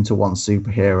don't seem to want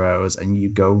superheroes, and you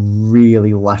go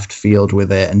really left field with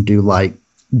it and do like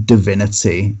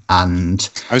Divinity and...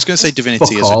 I was going to say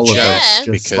Divinity as a joke,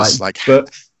 because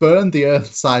burn the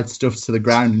Earthside stuff to the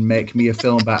ground and make me a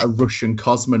film about a Russian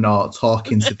cosmonaut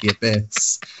talking to the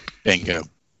abyss. Bingo.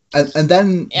 And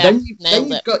then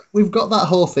we've got that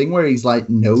whole thing where he's like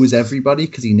knows everybody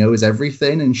because he knows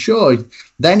everything, and sure,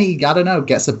 then he, I don't know,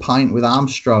 gets a pint with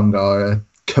Armstrong or a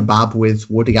kebab with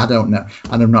Woody. I don't know,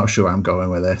 and I'm not sure I'm going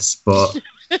with this, but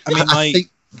I think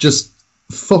just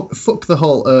fuck the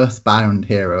whole Earthbound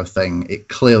hero thing. It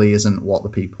clearly isn't what the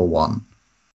people want.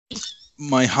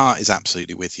 My heart is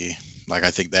absolutely with you. Like,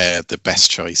 I think they're the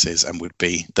best choices and would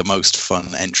be the most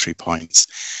fun entry points.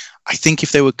 I think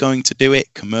if they were going to do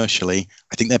it commercially,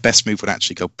 I think their best move would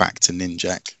actually go back to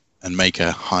Ninjak and make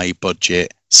a high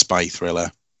budget spy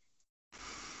thriller.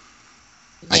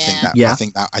 Yeah.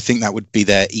 I think that would be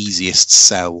their easiest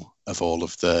sell of all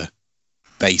of the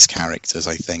base characters.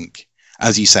 I think,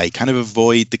 as you say, kind of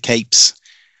avoid the capes,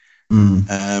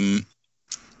 and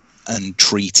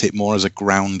treat it more as a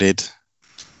grounded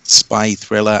spy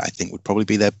thriller. I think would probably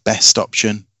be their best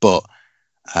option. But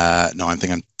no, I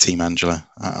think I'm Team Angela,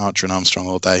 Archer and Armstrong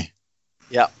all day.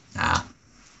 Yeah.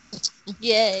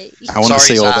 Yay! I want to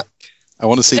see I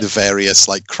want to see the various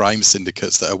like crime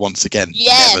syndicates that are once again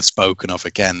never spoken of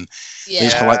again. Yeah.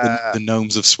 It's like the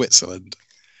gnomes of Switzerland.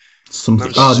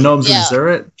 Something. Gnomes of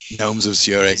Zurich. Gnomes of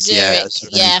Zurich. Yeah. So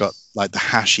then you've got like the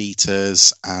hash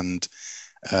eaters, and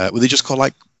they just call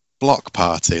like Block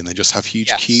Party, and they just have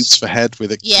huge cubes for head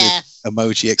with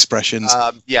emoji expressions.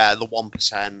 The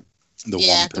 1%. The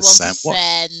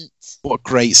 1%. What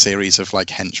great series of like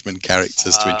henchman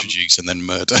characters to introduce and then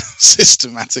murder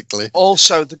systematically.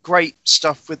 Also, the great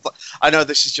stuff with, I know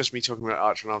this is just me talking about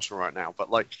Archer and Armstrong right now, but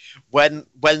like when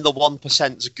the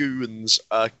 1%'s goons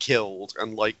are killed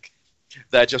and like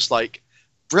they're just like,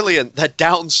 brilliant, they're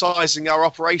downsizing our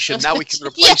operation. Now we can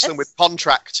replace them with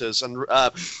contractors and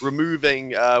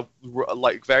removing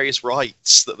like various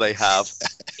rights that they have.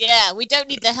 Yeah, we don't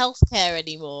need the healthcare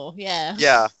anymore.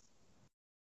 Yeah.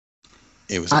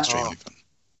 It was extremely fun.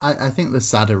 I think the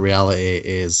sadder reality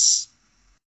is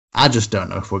I just don't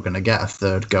know if we're going to get a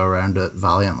third go around at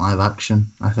Valiant live action.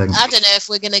 I don't know if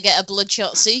we're going to get a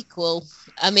Bloodshot sequel.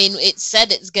 I mean, it's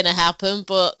said it's going to happen,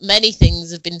 but many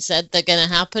things have been said they're going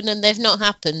to happen, and they've not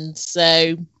happened.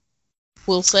 So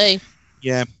we'll see.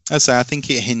 Yeah, as I say, I think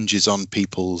it hinges on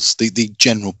people's the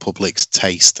general public's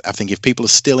taste. I think if people are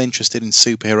still interested in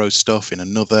superhero stuff in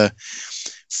another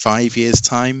 5 years'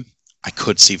 time, I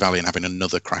could see Valiant having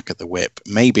another crack at the whip,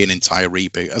 maybe an entire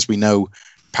reboot. As we know,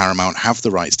 Paramount have the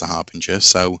rights to Harbinger,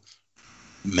 so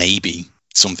maybe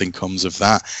something comes of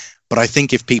that. But I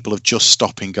think if people are just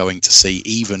stopping going to see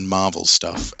even Marvel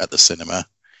stuff at the cinema,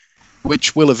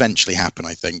 which will eventually happen,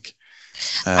 I think.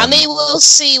 I mean, we'll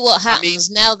see what happens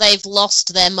now they've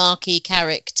lost their marquee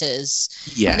characters.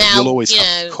 Yeah, now, you'll always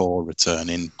have core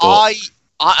returning. But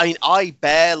I've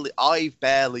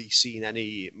barely seen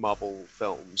any Marvel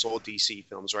films or DC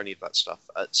films or any of that stuff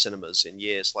at cinemas in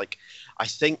years. Like, I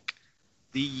think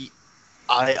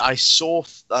I saw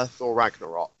Thor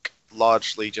Ragnarok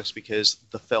largely just because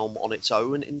the film on its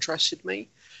own interested me,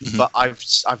 but I've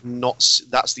not.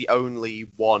 That's the only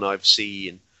one I've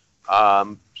seen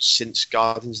since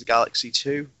Guardians of the Galaxy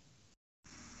 2.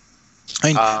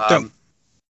 Don't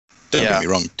get me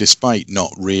wrong, despite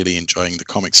not really enjoying the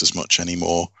comics as much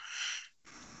anymore,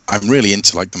 I'm really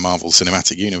into like the Marvel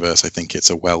Cinematic Universe. I think it's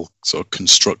a well sort of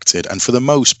constructed, and for the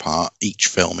most part, each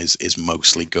film is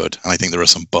mostly good. And I think there are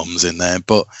some bums in there,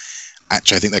 but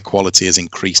actually I think their quality has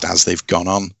increased as they've gone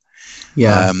on.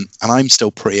 Yeah. And I'm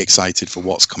still pretty excited for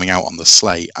what's coming out on the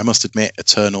slate. I must admit,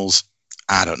 Eternals,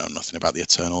 I don't know nothing about the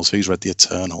Eternals. Who's read the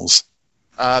Eternals?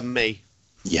 Me.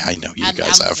 Yeah, I know you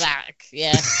guys have. Zach.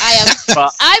 Yeah, I am.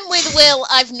 But I'm with Will.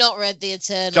 I've not read the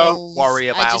Eternals. Don't worry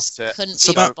about I just it. Couldn't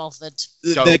So be bothered.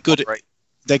 They're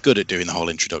good at doing the whole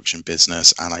introduction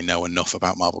business, and I know enough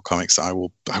about Marvel Comics that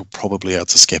I'll probably be able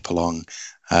to skip along.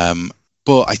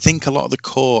 But I think a lot of the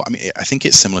core, I mean, I think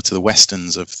it's similar to the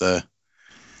westerns of the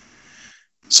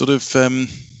sort of, I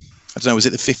don't know, was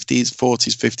it the 50s,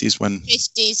 40s, 50s when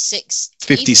 50s,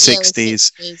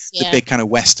 60s, yeah. the big kind of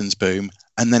westerns boom,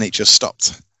 and then it just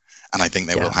stopped. And I think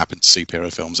they will happen to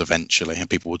superhero films eventually, and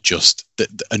people will just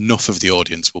enough of the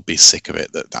audience will be sick of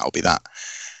it that'll be that.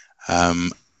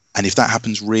 And if that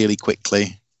happens really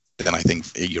quickly, then I think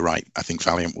you're right. I think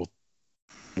Valiant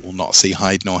will not see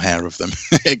hide nor hair of them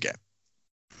again.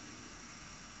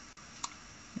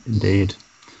 Indeed.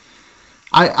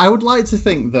 I would like to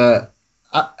think that.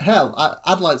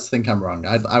 I'd like to think I'm wrong.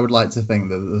 I would like to think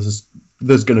that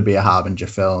there's going to be a Harbinger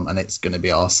film, and it's going to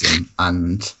be awesome.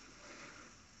 And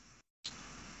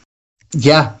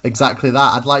Yeah, exactly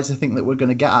that. I'd like to think that we're going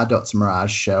to get our Dr.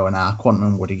 Mirage show and our Quantum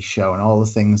and Woody show and all the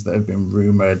things that have been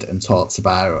rumoured and talked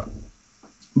about.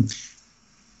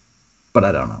 But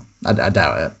I don't know. I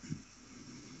doubt it.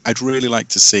 I'd really like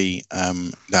to see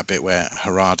that bit where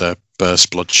Harada bursts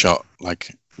Bloodshot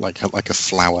like a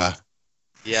flower.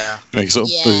 Yeah. Like sort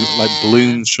of like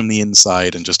balloons from the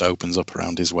inside and just opens up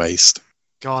around his waist.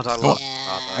 God, I love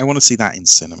I want to see that in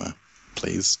cinema,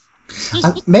 please.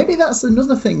 Maybe that's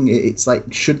another thing. It's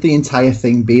like, should the entire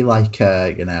thing be like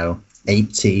a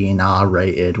 18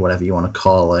 R-rated, whatever you want to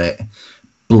call it,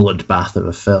 bloodbath of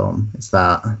a film? Is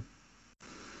that?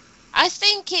 I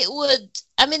think it would.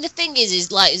 I mean, the thing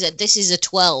is like you said, this is a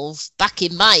 12. Back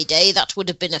in my day, that would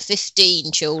have been a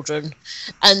 15 children,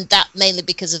 and that mainly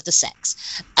because of the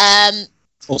sex.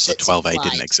 Also, 12A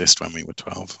didn't exist when we were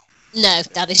 12. No,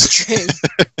 that is true.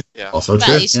 Yeah. Also true.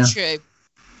 That is true.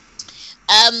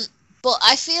 But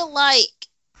I feel like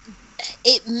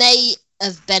it may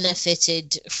have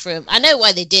benefited from. I know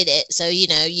why they did it, so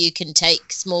you can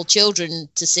take small children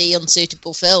to see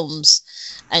unsuitable films,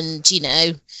 and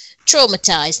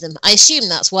traumatize them. I assume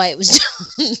that's why it was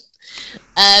done.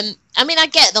 I mean, I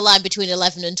get the line between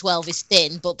 11 and 12 is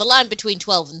thin, but the line between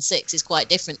 12 and 6 is quite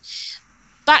different.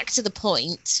 Back to the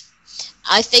point,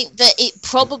 I think that it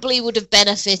probably would have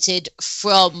benefited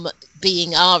from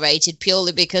being R-rated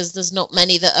purely because there's not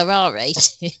many that are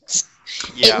R-rated.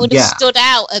 Yeah. It would have stood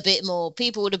out a bit more.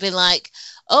 People would have been like,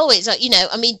 oh, it's like,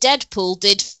 I mean, Deadpool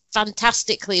did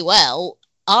fantastically well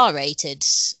R-rated,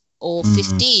 or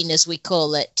 15 as we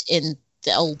call it in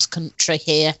the old country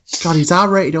here. God, is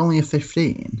R-rated only a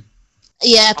 15?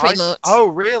 Yeah, pretty much. Oh,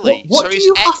 really? What So do is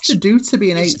you X- have to do to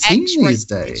be an is 18 X these rated-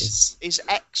 days? Is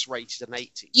X rated an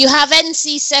 18? You have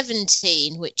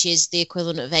NC-17, which is the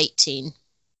equivalent of 18,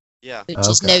 Yeah. which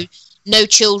is Okay. no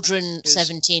children 'Cause-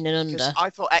 17 and under. I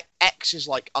thought X is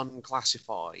like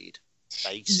unclassified.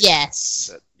 Basic. Yes.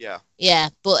 But, yeah. Yeah,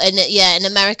 but in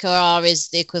America, R is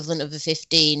the equivalent of a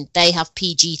 15. They have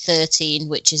PG-13,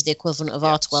 which is the equivalent of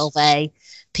R12A.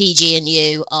 PG and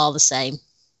U are the same.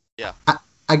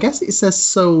 I guess it says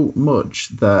so much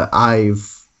that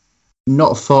I've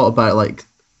not thought about like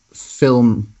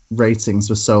film ratings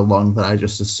for so long that I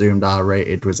just assumed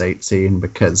R-rated was 18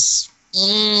 because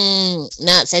No,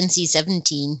 it's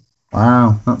NC-17.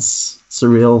 wow, that's a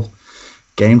real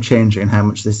game changer in how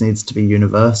much this needs to be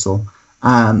universal.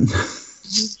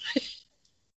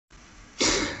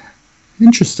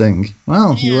 Interesting.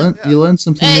 Well, Yeah. you learn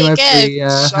something There new you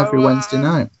every So, every Wednesday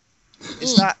night.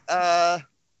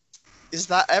 Is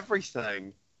that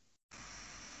everything?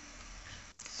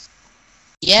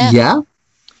 Yeah. Yeah.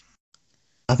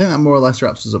 I think that more or less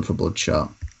wraps us up for Bloodshot.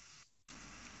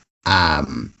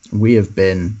 We have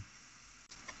been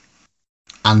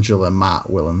Angela, Matt,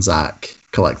 Will, and Zach,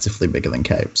 collectively bigger than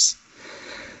Capes.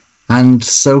 And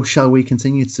so shall we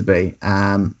continue to be.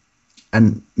 And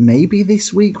maybe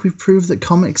this week we've proved that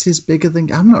comics is bigger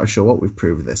than... I'm not sure what we've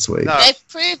proved this week. No. They've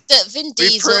proved that Vin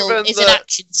Diesel proven is an that-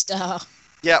 action star.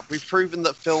 Yeah, we've proven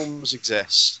that films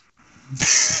exist.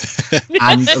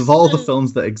 And of all the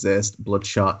films that exist,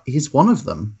 Bloodshot is one of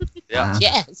them. Yeah.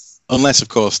 Yes. Unless, of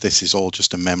course, this is all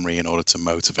just a memory in order to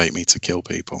motivate me to kill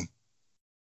people.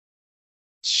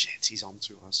 Shit, he's on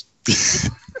to us.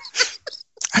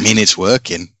 I mean, it's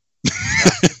working.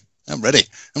 I'm ready.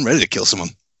 I'm ready to kill someone.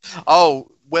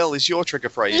 Oh, Will, is your trigger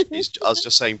phrase is us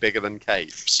just saying bigger than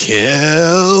Capes?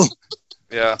 Kill.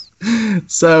 Yeah.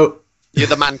 So You're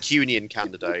the Mancunian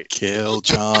candidate. Kill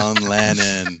John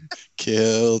Lennon.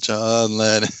 Kill John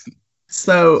Lennon.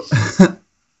 So,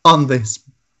 on this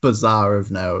bizarre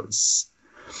of notes,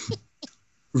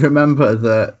 remember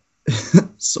that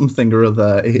something or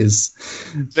other is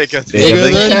Bigger Bigger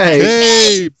than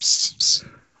Capes. Capes.